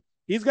rest of it.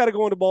 He's got to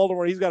go into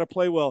Baltimore. He's got to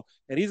play well,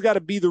 and he's got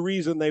to be the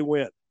reason they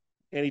win.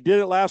 And he did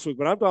it last week,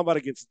 but I'm talking about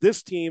against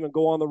this team and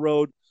go on the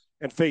road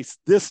and face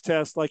this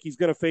test like he's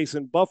going to face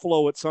in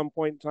Buffalo at some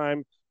point in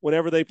time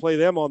whenever they play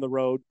them on the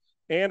road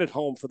and at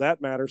home for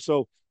that matter.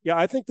 So, yeah,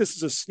 I think this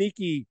is a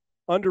sneaky,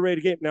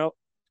 underrated game. Now,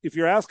 if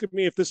you're asking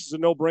me if this is a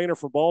no-brainer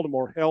for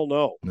Baltimore, hell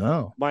no.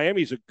 No.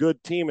 Miami's a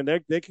good team,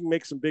 and they can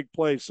make some big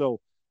plays.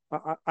 So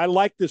I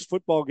like this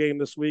football game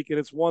this week, and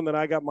it's one that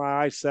I got my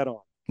eyes set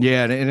on.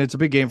 Yeah, and it's a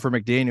big game for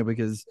McDaniel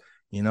because,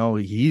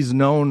 he's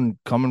known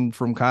coming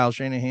from Kyle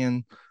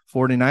Shanahan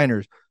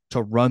 49ers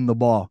to run the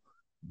ball.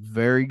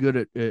 Very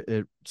good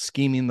at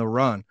scheming the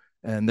run,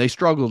 and they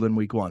struggled in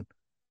week 1.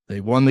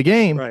 They won the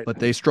game, right, but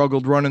they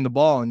struggled running the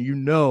ball,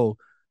 and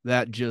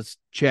that just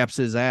chaps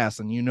his ass,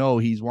 and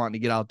he's wanting to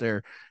get out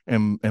there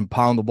and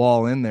pound the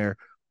ball in there.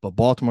 but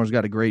Baltimore's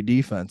got a great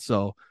defense.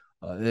 So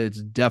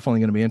it's definitely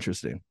going to be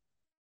interesting.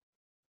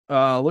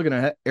 Looking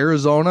at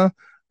Arizona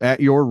at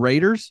your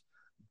Raiders,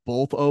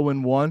 both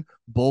 0-1,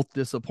 both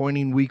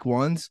disappointing week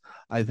ones.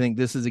 I think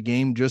this is a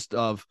game just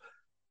of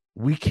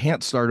we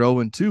can't start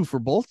 0-2 for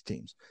both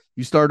teams.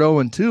 You start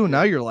 0-2,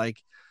 now you're like,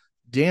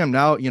 damn,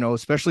 now,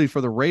 especially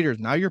for the Raiders,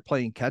 now you're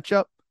playing catch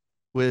up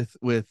with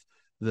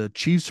the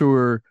Chiefs who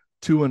are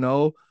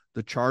 2-0,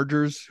 the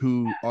Chargers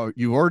who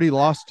you already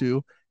lost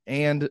to,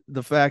 and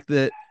the fact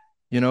that,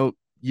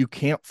 you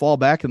can't fall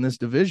back in this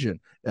division.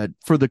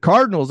 For the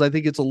Cardinals, I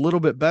think it's a little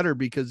bit better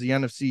because the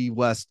NFC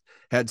West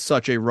had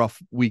such a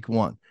rough week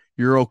one.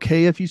 You're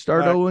okay if you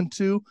start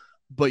 0-2,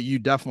 but you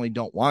definitely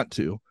don't want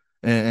to.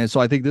 And so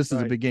I think this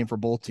is a big game for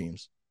both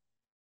teams.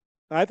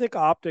 I think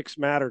optics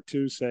matter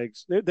too,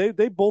 Segs.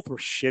 They both were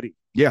shitty.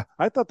 Yeah.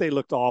 I thought they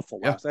looked awful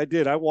last. I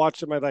did. I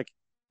watched them. I like,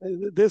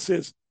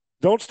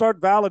 don't start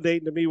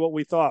validating to me what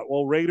we thought.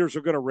 Well, Raiders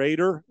are going to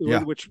Raider,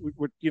 which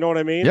you know what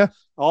I mean? Yeah.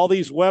 All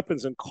these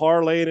weapons and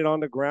Carr laying it on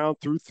the ground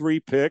through 3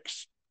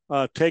 picks,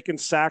 taking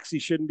sacks he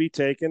shouldn't be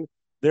taking.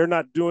 They're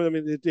not doing. I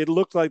mean, it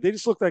looked like they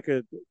just looked like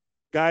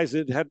guys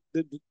that had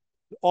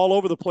all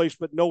over the place,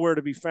 but nowhere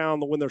to be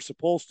found when they're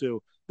supposed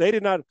to. They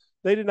did not.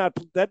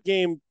 That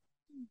game,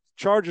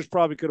 Chargers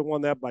probably could have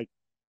won that by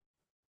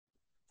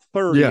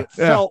 30. Yeah, it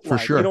felt for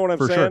like, sure. You know what I'm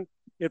saying? Sure.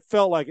 It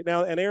felt like it.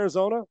 Now, in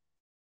Arizona,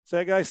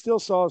 I still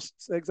saw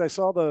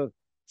the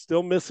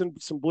still missing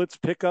some blitz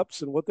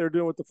pickups and what they're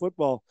doing with the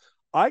football.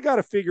 I got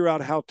to figure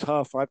out how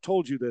tough. I've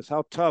told you this,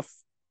 how tough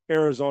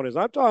Arizona is.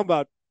 I'm talking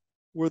about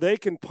where they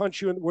can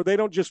punch you in, where they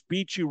don't just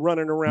beat you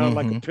running around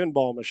like a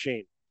pinball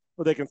machine,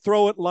 where they can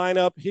throw it, line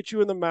up, hit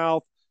you in the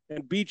mouth,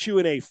 and beat you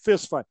in a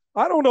fist fight.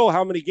 I don't know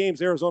how many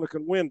games Arizona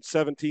can win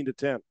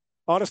 17-10.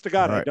 Honest to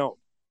God, I don't.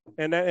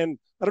 And I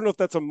don't know if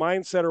that's a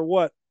mindset or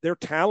what. They're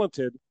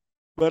talented,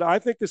 but I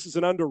think this is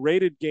an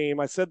underrated game.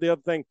 I said the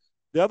other thing.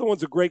 The other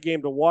one's a great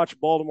game to watch.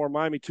 Baltimore,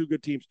 Miami, 2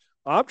 good teams.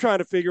 I'm trying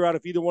to figure out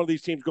if either one of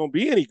these teams is going to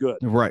be any good.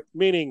 Right.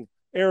 Meaning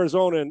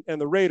Arizona and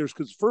the Raiders,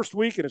 because first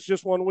week, and it's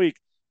just 1 week,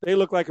 they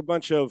look like a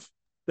bunch of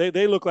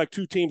they look like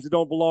 2 teams that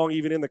don't belong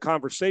even in the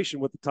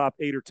conversation with the top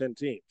 8 or 10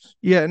 teams.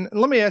 Yeah, and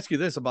let me ask you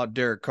this about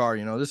Derek Carr.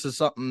 This is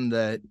something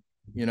that,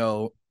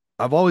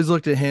 I've always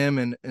looked at him,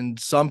 and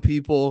some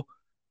people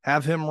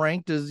have him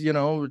ranked as,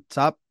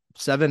 top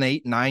 7,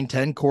 8, 9,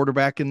 10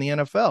 quarterback in the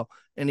NFL.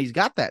 And he's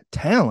got that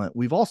talent.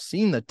 We've all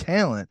seen the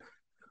talent.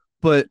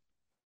 But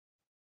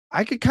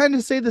I could kind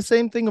of say the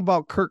same thing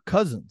about Kirk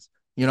Cousins.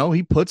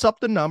 He puts up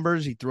the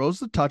numbers, he throws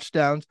the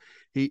touchdowns,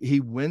 he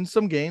wins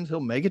some games,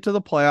 he'll make it to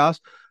the playoffs,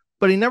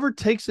 but he never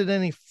takes it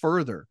any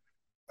further.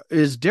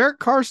 Is Derek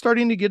Carr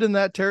starting to get in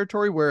that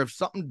territory where if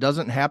something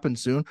doesn't happen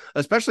soon,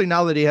 especially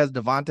now that he has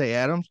Devontae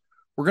Adams,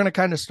 we're going to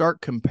kind of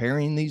start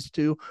comparing these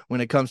two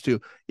when it comes to,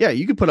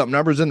 you can put up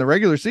numbers in the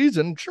regular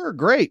season. Sure.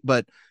 Great.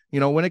 But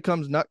when it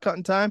comes nut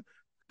cutting time,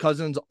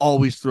 Cousins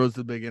always throws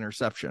the big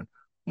interception.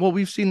 Well,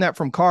 we've seen that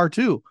from Carr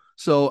too.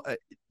 So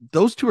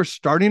those two are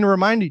starting to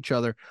remind each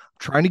other. I'm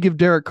trying to give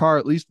Derek Carr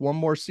at least one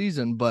more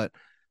season, but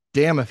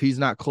damn if he's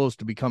not close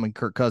to becoming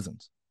Kirk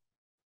Cousins.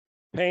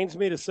 Pains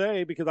me to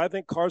say because I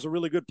think Carr's a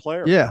really good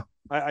player. Yeah,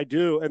 I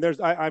do. And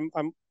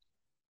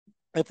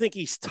I think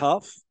he's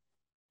tough.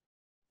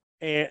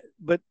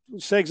 But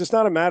Segs, it's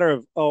not a matter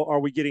of, are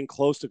we getting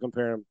close to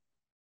compare him?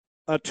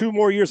 2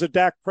 more years of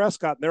Dak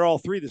Prescott, and they're all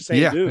 3 the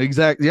same dude.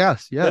 Exactly.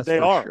 Yes, they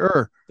are.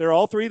 Sure. They're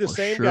all 3 the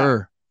same guy.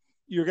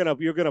 You're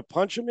gonna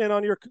punch him in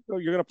on you're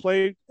gonna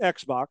play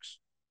Xbox,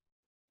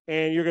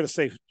 and you're gonna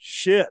say,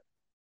 shit,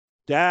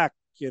 Dak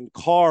and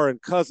Carr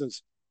and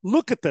Cousins.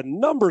 Look at the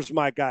numbers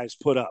my guys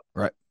put up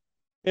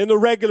in the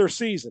regular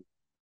season.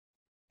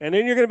 And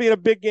then you're going to be in a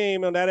big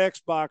game on that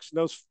Xbox.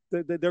 And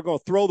they're going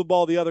to throw the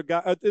ball the other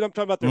guy. I'm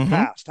talking about their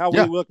past, how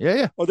we look.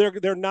 Yeah. Or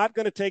they're not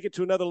going to take it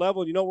to another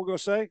level. You know what we're going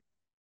to say?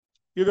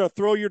 You're going to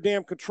throw your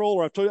damn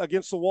controller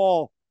against the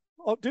wall.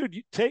 Oh,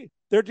 dude,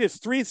 they're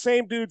just 3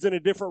 same dudes in a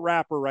different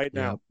wrapper right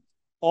now.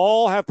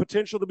 All have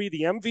potential to be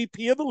the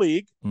MVP of the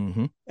league,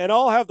 and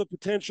all have the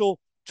potential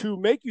to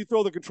make you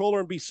throw the controller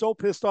and be so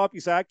pissed off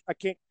you say, I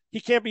can't. He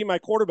can't be my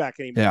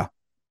quarterback anymore. Yeah.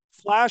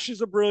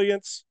 Flashes of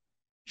brilliance,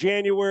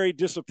 January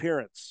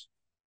disappearance.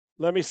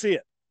 Let me see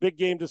it. Big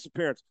game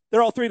disappearance.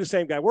 They're all 3 the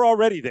same guy. We're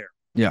already there.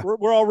 Yeah.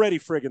 We're already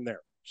friggin'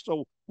 there.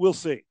 So we'll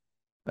see.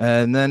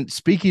 And then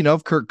speaking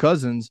of Kirk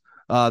Cousins,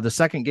 the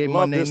second game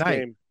Monday night.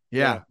 Game.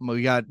 Yeah.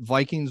 We got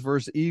Vikings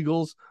versus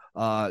Eagles.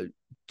 The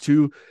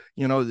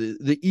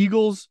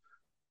Eagles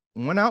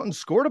went out and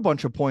scored a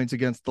bunch of points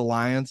against the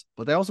Lions,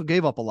 but they also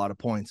gave up a lot of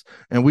points.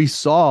 And we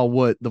saw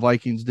what the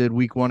Vikings did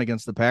week 1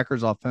 against the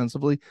Packers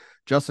offensively.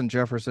 Justin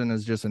Jefferson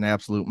is just an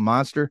absolute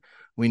monster.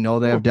 We know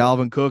they have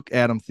Dalvin Cook,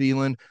 Adam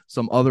Thielen,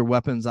 some other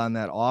weapons on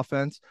that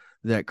offense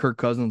that Kirk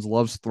Cousins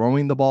loves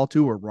throwing the ball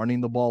to or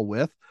running the ball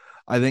with.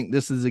 I think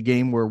this is a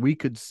game where we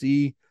could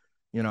see,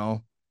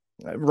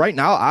 right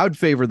now I would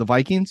favor the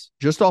Vikings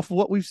just off of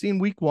what we've seen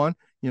week 1.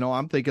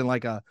 I'm thinking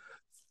like a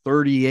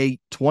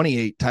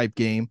 38-28 type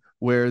game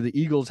where the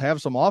Eagles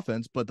have some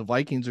offense, but the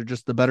Vikings are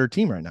just the better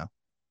team right now.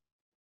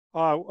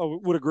 I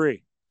would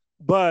agree.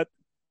 But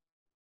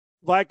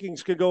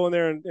Vikings could go in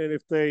there and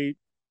if they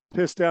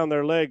piss down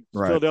their leg,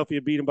 Right.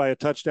 Philadelphia beat them by a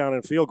touchdown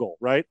and field goal,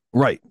 right?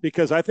 Right.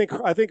 Because I think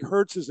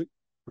Hurts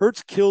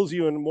kills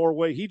you in more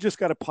way. He just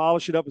got to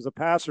polish it up as a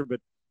passer,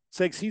 but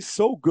Segs, he's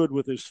so good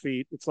with his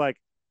feet. It's like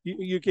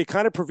it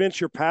kind of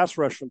prevents your pass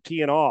rush from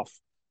teeing off.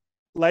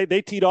 Like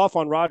they teed off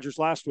on Rodgers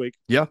last week.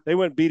 Yeah. They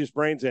went and beat his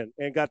brains in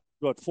and got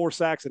 4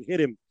 sacks and hit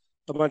him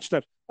a bunch of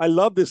times. I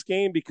love this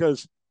game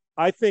because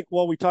I think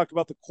while we talked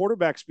about the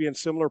quarterbacks being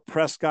similar,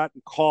 Prescott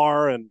and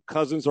Carr and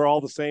Cousins are all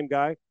the same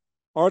guy.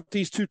 Aren't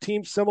these two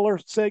teams similar,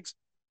 Segs?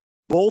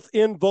 Both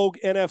in vogue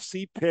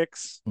NFC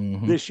picks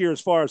this year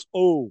as far as,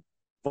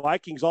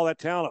 Vikings, all that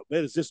talent.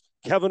 Man, is this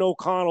Kevin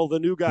O'Connell, the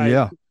new guy?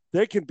 Yeah.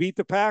 They can beat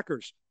the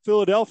Packers.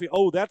 Philadelphia,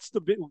 that's the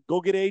big,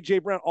 go get A.J.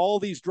 Brown. All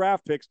these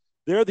draft picks,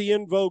 they're the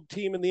in vogue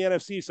team in the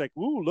NFC. It's like,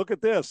 look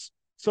at this.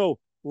 So,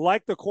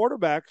 like the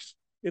quarterbacks,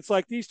 it's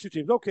like these two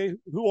teams. Okay,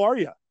 who are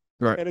you?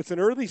 Right. And it's an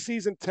early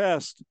season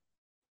test.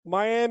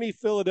 Miami,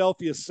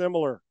 Philadelphia,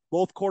 similar.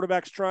 Both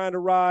quarterbacks trying to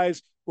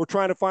rise. We're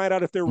trying to find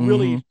out if they're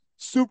really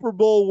Super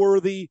Bowl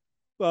worthy.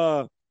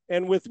 And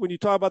when you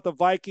talk about the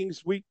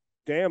Vikings,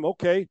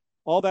 okay,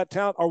 all that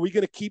talent. Are we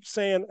going to keep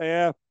saying,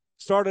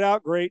 started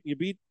out great, you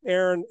beat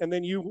Aaron, and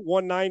then you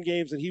won 9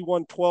 games and he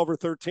won 12 or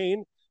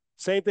 13?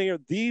 Same thing here.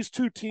 These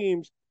two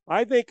teams,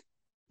 I think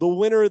the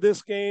winner of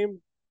this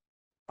game,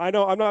 I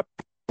know I'm not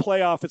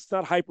playoff, it's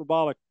not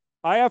hyperbolic.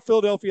 I have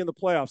Philadelphia in the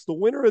playoffs. The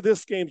winner of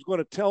this game is going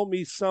to tell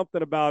me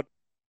something about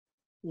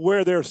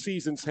where their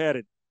season's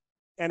headed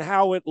and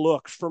how it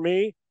looks. For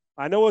me,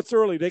 I know it's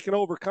early, they can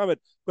overcome it,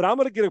 but I'm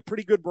going to get a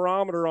pretty good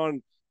barometer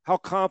on how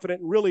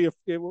confident really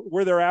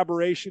where their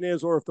aberration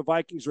is, or if the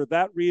Vikings are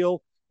that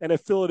real, and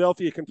if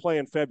Philadelphia can play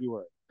in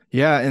February.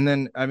 Yeah, and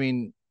then, I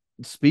mean,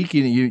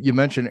 speaking, you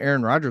mentioned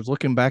Aaron Rodgers.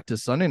 Looking back to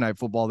Sunday Night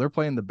Football, they're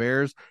playing the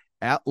Bears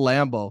at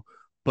Lambeau,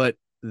 but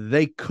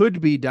they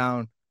could be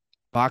down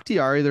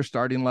Bakhtiari, their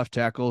starting left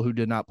tackle, who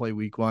did not play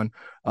week 1.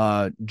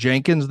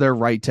 Jenkins, their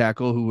right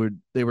tackle,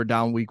 they were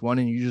down week 1,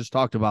 and you just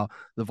talked about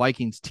the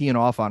Vikings teeing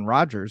off on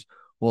Rodgers.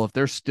 Well, if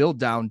they're still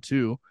down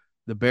 2,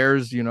 the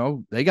Bears,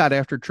 they got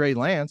after Trey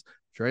Lance.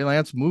 Trey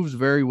Lance moves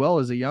very well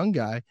as a young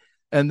guy.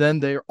 And then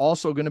they're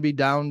also going to be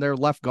down their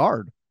left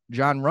guard,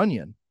 John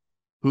Runyon,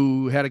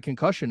 who had a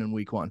concussion in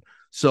week 1.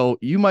 So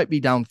you might be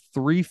down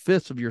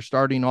 3/5 of your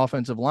starting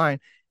offensive line.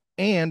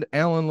 And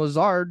Allen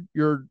Lazard,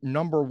 your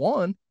number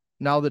 1,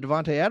 now that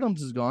Devontae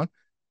Adams is gone,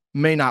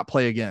 may not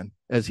play again,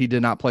 as he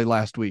did not play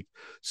last week.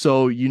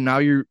 So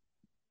you're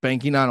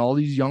banking on all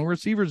these young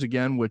receivers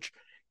again, which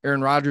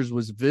Aaron Rodgers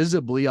was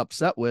visibly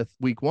upset with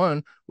week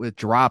 1, with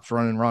drops,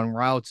 running wrong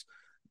routes.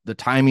 The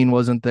timing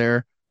wasn't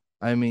there.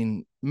 I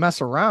mean, mess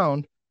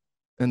around,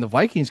 and the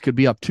Vikings could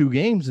be up 2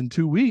 games in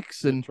 2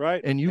 weeks, and that's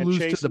right. And you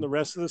lose to the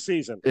rest of the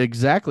season.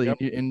 Exactly.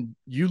 Yep. And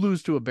you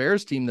lose to a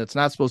Bears team that's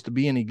not supposed to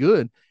be any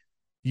good.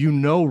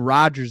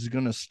 Rodgers is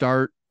going to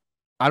start,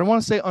 I don't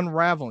want to say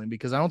unraveling,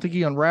 because I don't think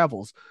he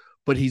unravels,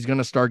 but he's going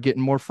to start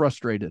getting more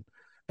frustrated.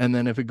 And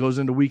then if it goes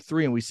into week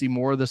 3 and we see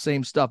more of the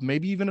same stuff,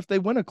 maybe even if they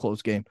win a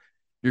close game,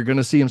 you're going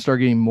to see him start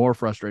getting more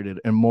frustrated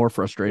and more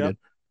frustrated.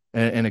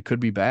 Yep. And it could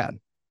be bad.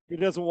 He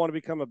doesn't want to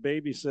become a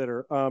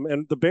babysitter.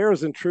 And the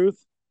Bears, in truth,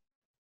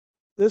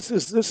 this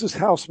is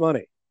house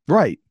money.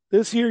 Right.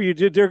 This year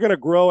they're going to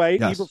grow.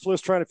 Yes.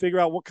 Eberflus trying to figure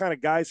out what kind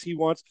of guys he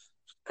wants.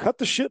 Cut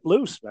the shit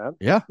loose, man.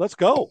 Yeah. Let's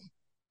go.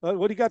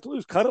 What do you got to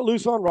lose? Cut it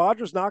loose on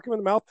Rodgers, knock him in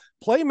the mouth,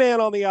 play man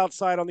on the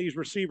outside on these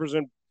receivers,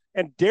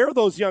 and dare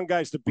those young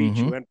guys to beat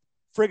you and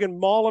friggin'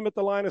 maul them at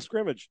the line of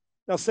scrimmage.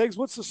 Now, Segs,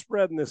 what's the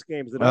spread in this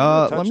game? Is it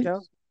a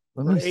touchdown?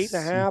 Or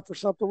 8.5 or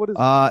something? What is it?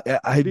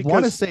 I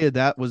want to say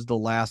that was the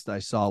last I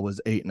saw was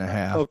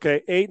 8.5.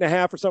 Okay,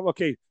 8.5 or something.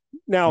 Okay.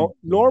 Now,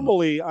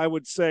 normally I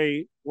would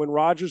say when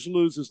Rodgers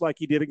loses like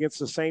he did against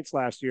the Saints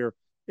last year,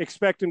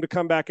 expect him to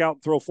come back out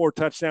and throw 4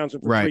 touchdowns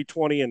and for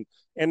 320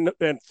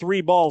 and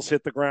 3 balls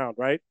hit the ground,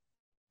 right?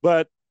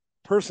 But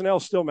personnel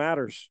still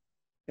matters.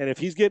 And if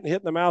he's getting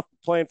hit in the mouth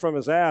playing from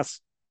his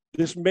ass,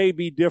 this may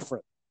be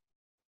different.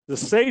 The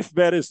safe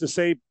bet is to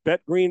say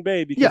bet Green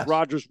Bay, because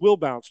Rodgers will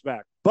bounce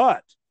back.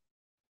 But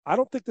I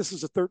don't think this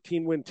is a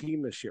 13-win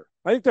team this year.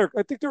 I think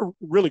they're a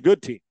really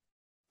good team.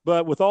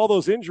 But with all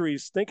those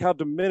injuries, think how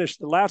diminished.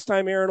 The last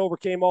time Aaron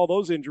overcame all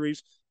those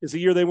injuries is the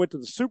year they went to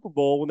the Super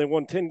Bowl when they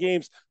won 10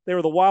 games. They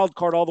were the wild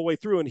card all the way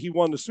through, and he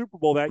won the Super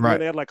Bowl that year.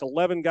 And they had like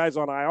 11 guys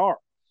on IR.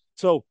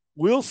 So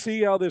we'll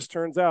see how this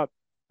turns out.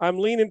 I'm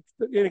leaning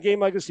in a game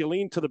like this. You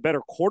lean to the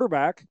better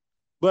quarterback,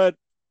 but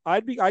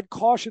I'd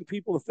caution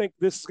people to think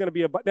this is going to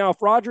be now.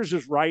 If Rodgers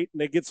is right and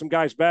they get some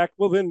guys back,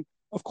 well then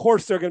of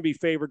course they're going to be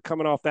favored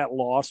coming off that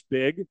loss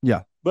big.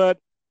 Yeah, but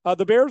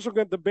the Bears are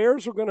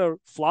going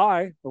to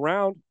fly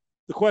around.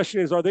 The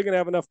question is, are they going to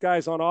have enough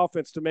guys on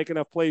offense to make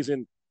enough plays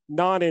in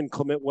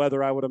non-inclement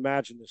weather? I would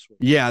imagine this week.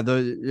 Yeah,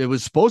 it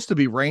was supposed to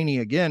be rainy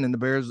again, and the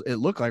Bears, it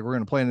looked like we're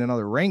going to play in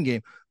another rain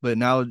game, but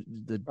now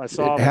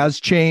it has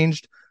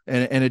changed,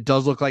 and it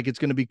does look like it's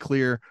going to be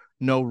clear,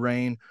 no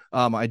rain.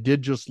 I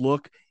did just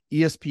look.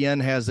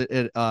 ESPN has it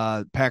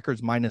at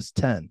Packers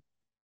 -10.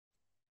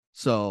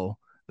 So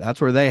That's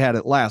where they had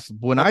it last.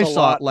 When I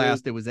saw it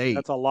last, it was 8.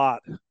 That's a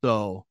lot.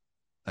 So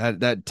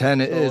that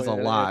 10 is a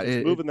lot.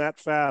 It's moving that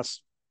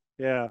fast.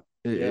 Yeah.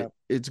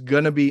 It's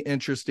going to be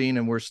interesting,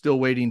 and we're still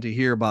waiting to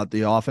hear about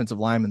the offensive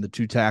lineman, the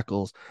 2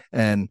 tackles,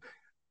 and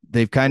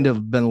they've kind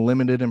of been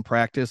limited in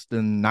practice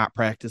and not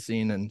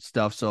practicing and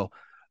stuff. So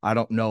I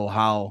don't know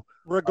how.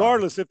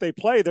 Regardless, if they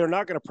play, they're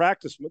not going to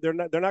practice. They're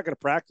not going to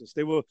practice.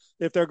 They will,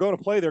 if they're going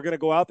to play, they're going to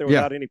go out there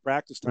without any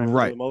practice time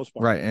for the most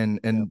part. Right.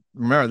 And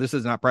remember, this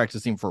is not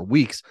practicing for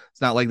weeks.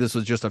 It's not like this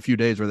was just a few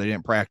days where they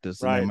didn't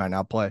practice and they might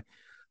not play.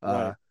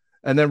 And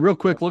then real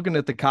quick, looking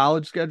at the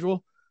college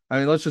schedule, I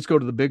mean, let's just go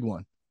to the big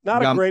one.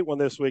 Not a great one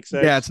this week,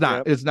 Sage. Yeah, it's not.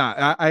 Yep. It's not.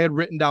 I had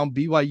written down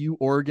BYU,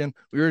 Oregon.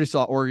 We already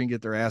saw Oregon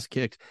get their ass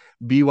kicked.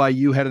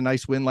 BYU had a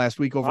nice win last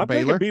week over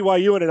Baylor.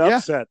 BYU in an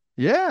upset.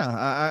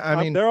 Yeah.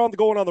 I mean, they're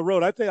going on the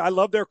road. I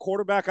love their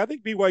quarterback. I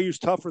think BYU's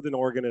tougher than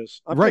Oregon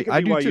is. I'm taking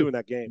BYU in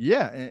that game.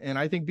 Yeah, and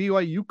I think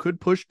BYU could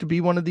push to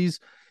be one of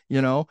these,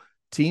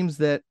 teams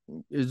that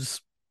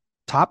is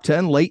top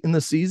 10 late in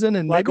the season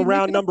and like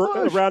around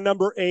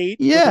number 8.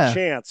 Yeah, with a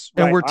chance.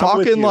 And we're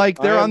talking like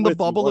they're on the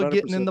bubble of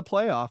getting in the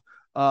playoff.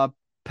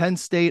 Penn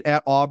State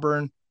at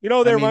Auburn. They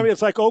remind me.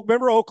 It's like,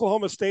 remember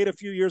Oklahoma State a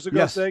few years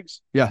ago, Sigs?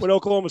 Yes. When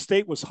Oklahoma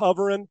State was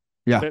hovering.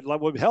 Yeah.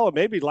 Hell,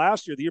 maybe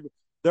last year,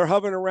 they're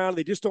hovering around.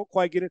 They just don't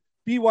quite get it.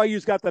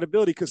 BYU's got that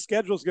ability because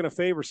schedule's going to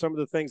favor some of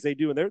the things they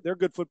do, and they're a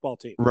good football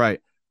team. Right.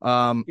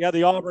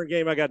 The Auburn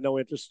game, I got no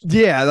interest.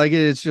 Yeah, like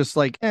it's just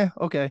like,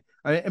 okay.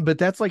 But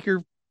that's like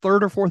your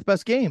 3rd or 4th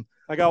best game.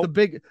 The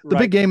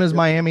big game is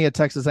Miami at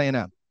Texas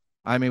A&M.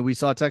 I mean, we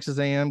saw Texas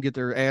A&M get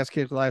their ass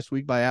kicked last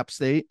week by App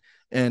State,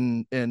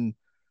 and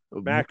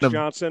Max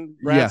Johnson,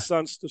 Brad's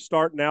sons to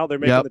start now. They're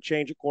making the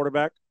change at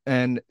quarterback.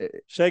 And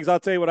Shags,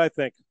 I'll tell you what I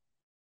think.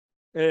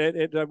 What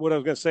I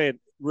was going to say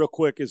real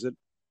quick is that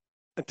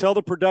until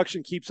the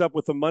production keeps up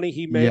with the money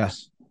he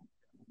makes,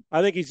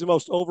 I think he's the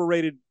most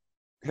overrated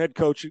head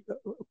coach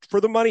for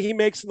the money he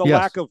makes and the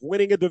lack of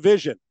winning a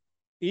division,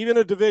 even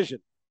a division.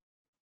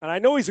 And I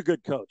know he's a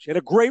good coach and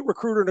a great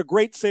recruiter and a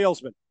great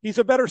salesman. He's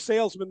a better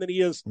salesman than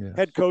he is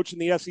head coach in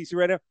the SEC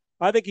right now.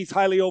 I think he's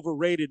highly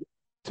overrated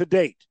to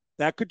date.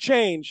 That could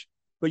change,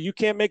 but you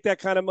can't make that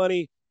kind of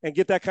money and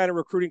get that kind of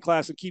recruiting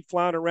class and keep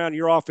floundering around.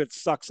 Your offense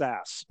sucks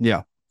ass.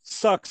 Yeah.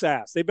 Sucks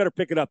ass. They better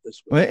pick it up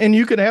this week. And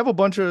you can have a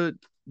bunch of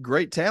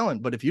great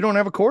talent, but if you don't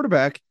have a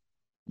quarterback,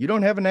 you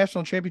don't have a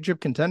national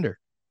championship contender.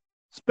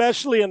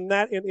 Especially in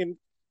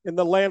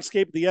the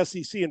landscape of the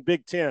SEC and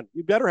Big Ten.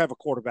 You better have a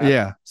quarterback.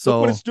 Yeah. So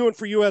look what it's doing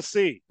for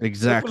USC.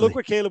 Exactly. Look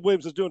what Caleb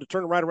Williams is doing to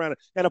turn it right around,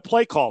 and a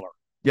play caller.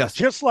 Yes.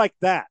 Just like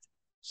that.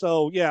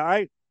 So, yeah,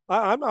 I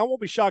won't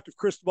be shocked if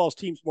Cristobal's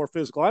team's more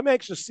physical. I'm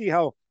anxious to see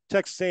how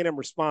Texas A&M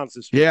responds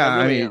this week.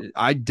 Yeah,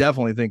 I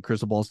definitely think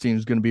Cristobal's team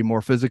is going to be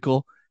more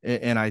physical,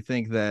 and I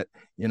think that,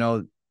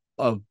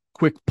 a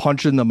quick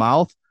punch in the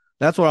mouth,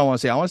 that's what I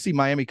want to see. I want to see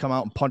Miami come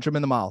out and punch him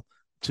in the mouth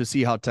to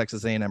see how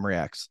Texas A&M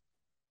reacts.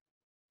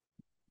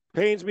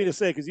 Pains me to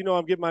say, because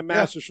I'm getting my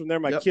master's from there.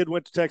 My kid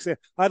went to Texas.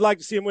 I'd like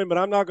to see him win, but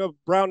I'm not going to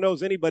brown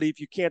nose anybody if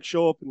you can't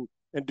show up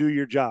and do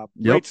your job.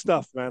 Great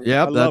stuff, man.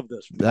 I love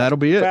this. That'll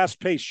be it.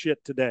 Fast-paced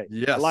shit today.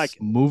 Yes. I like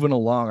it. Moving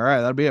along. All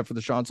right, that'll be it for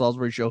the Sean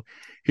Salisbury Show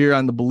here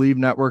on the Believe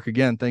Network.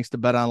 Again, thanks to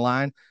Bet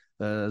Online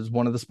as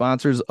one of the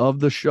sponsors of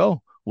the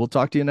show. We'll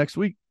talk to you next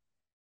week.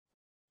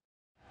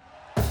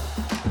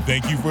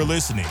 Thank you for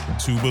listening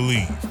to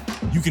Believe.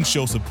 You can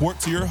show support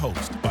to your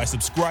host by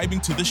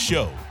subscribing to the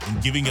show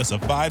and giving us a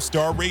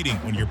 5-star rating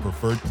on your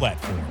preferred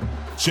platform.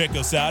 Check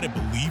us out at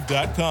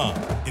Believe.com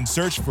and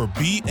search for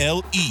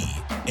BLEAV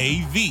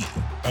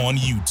on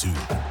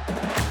YouTube.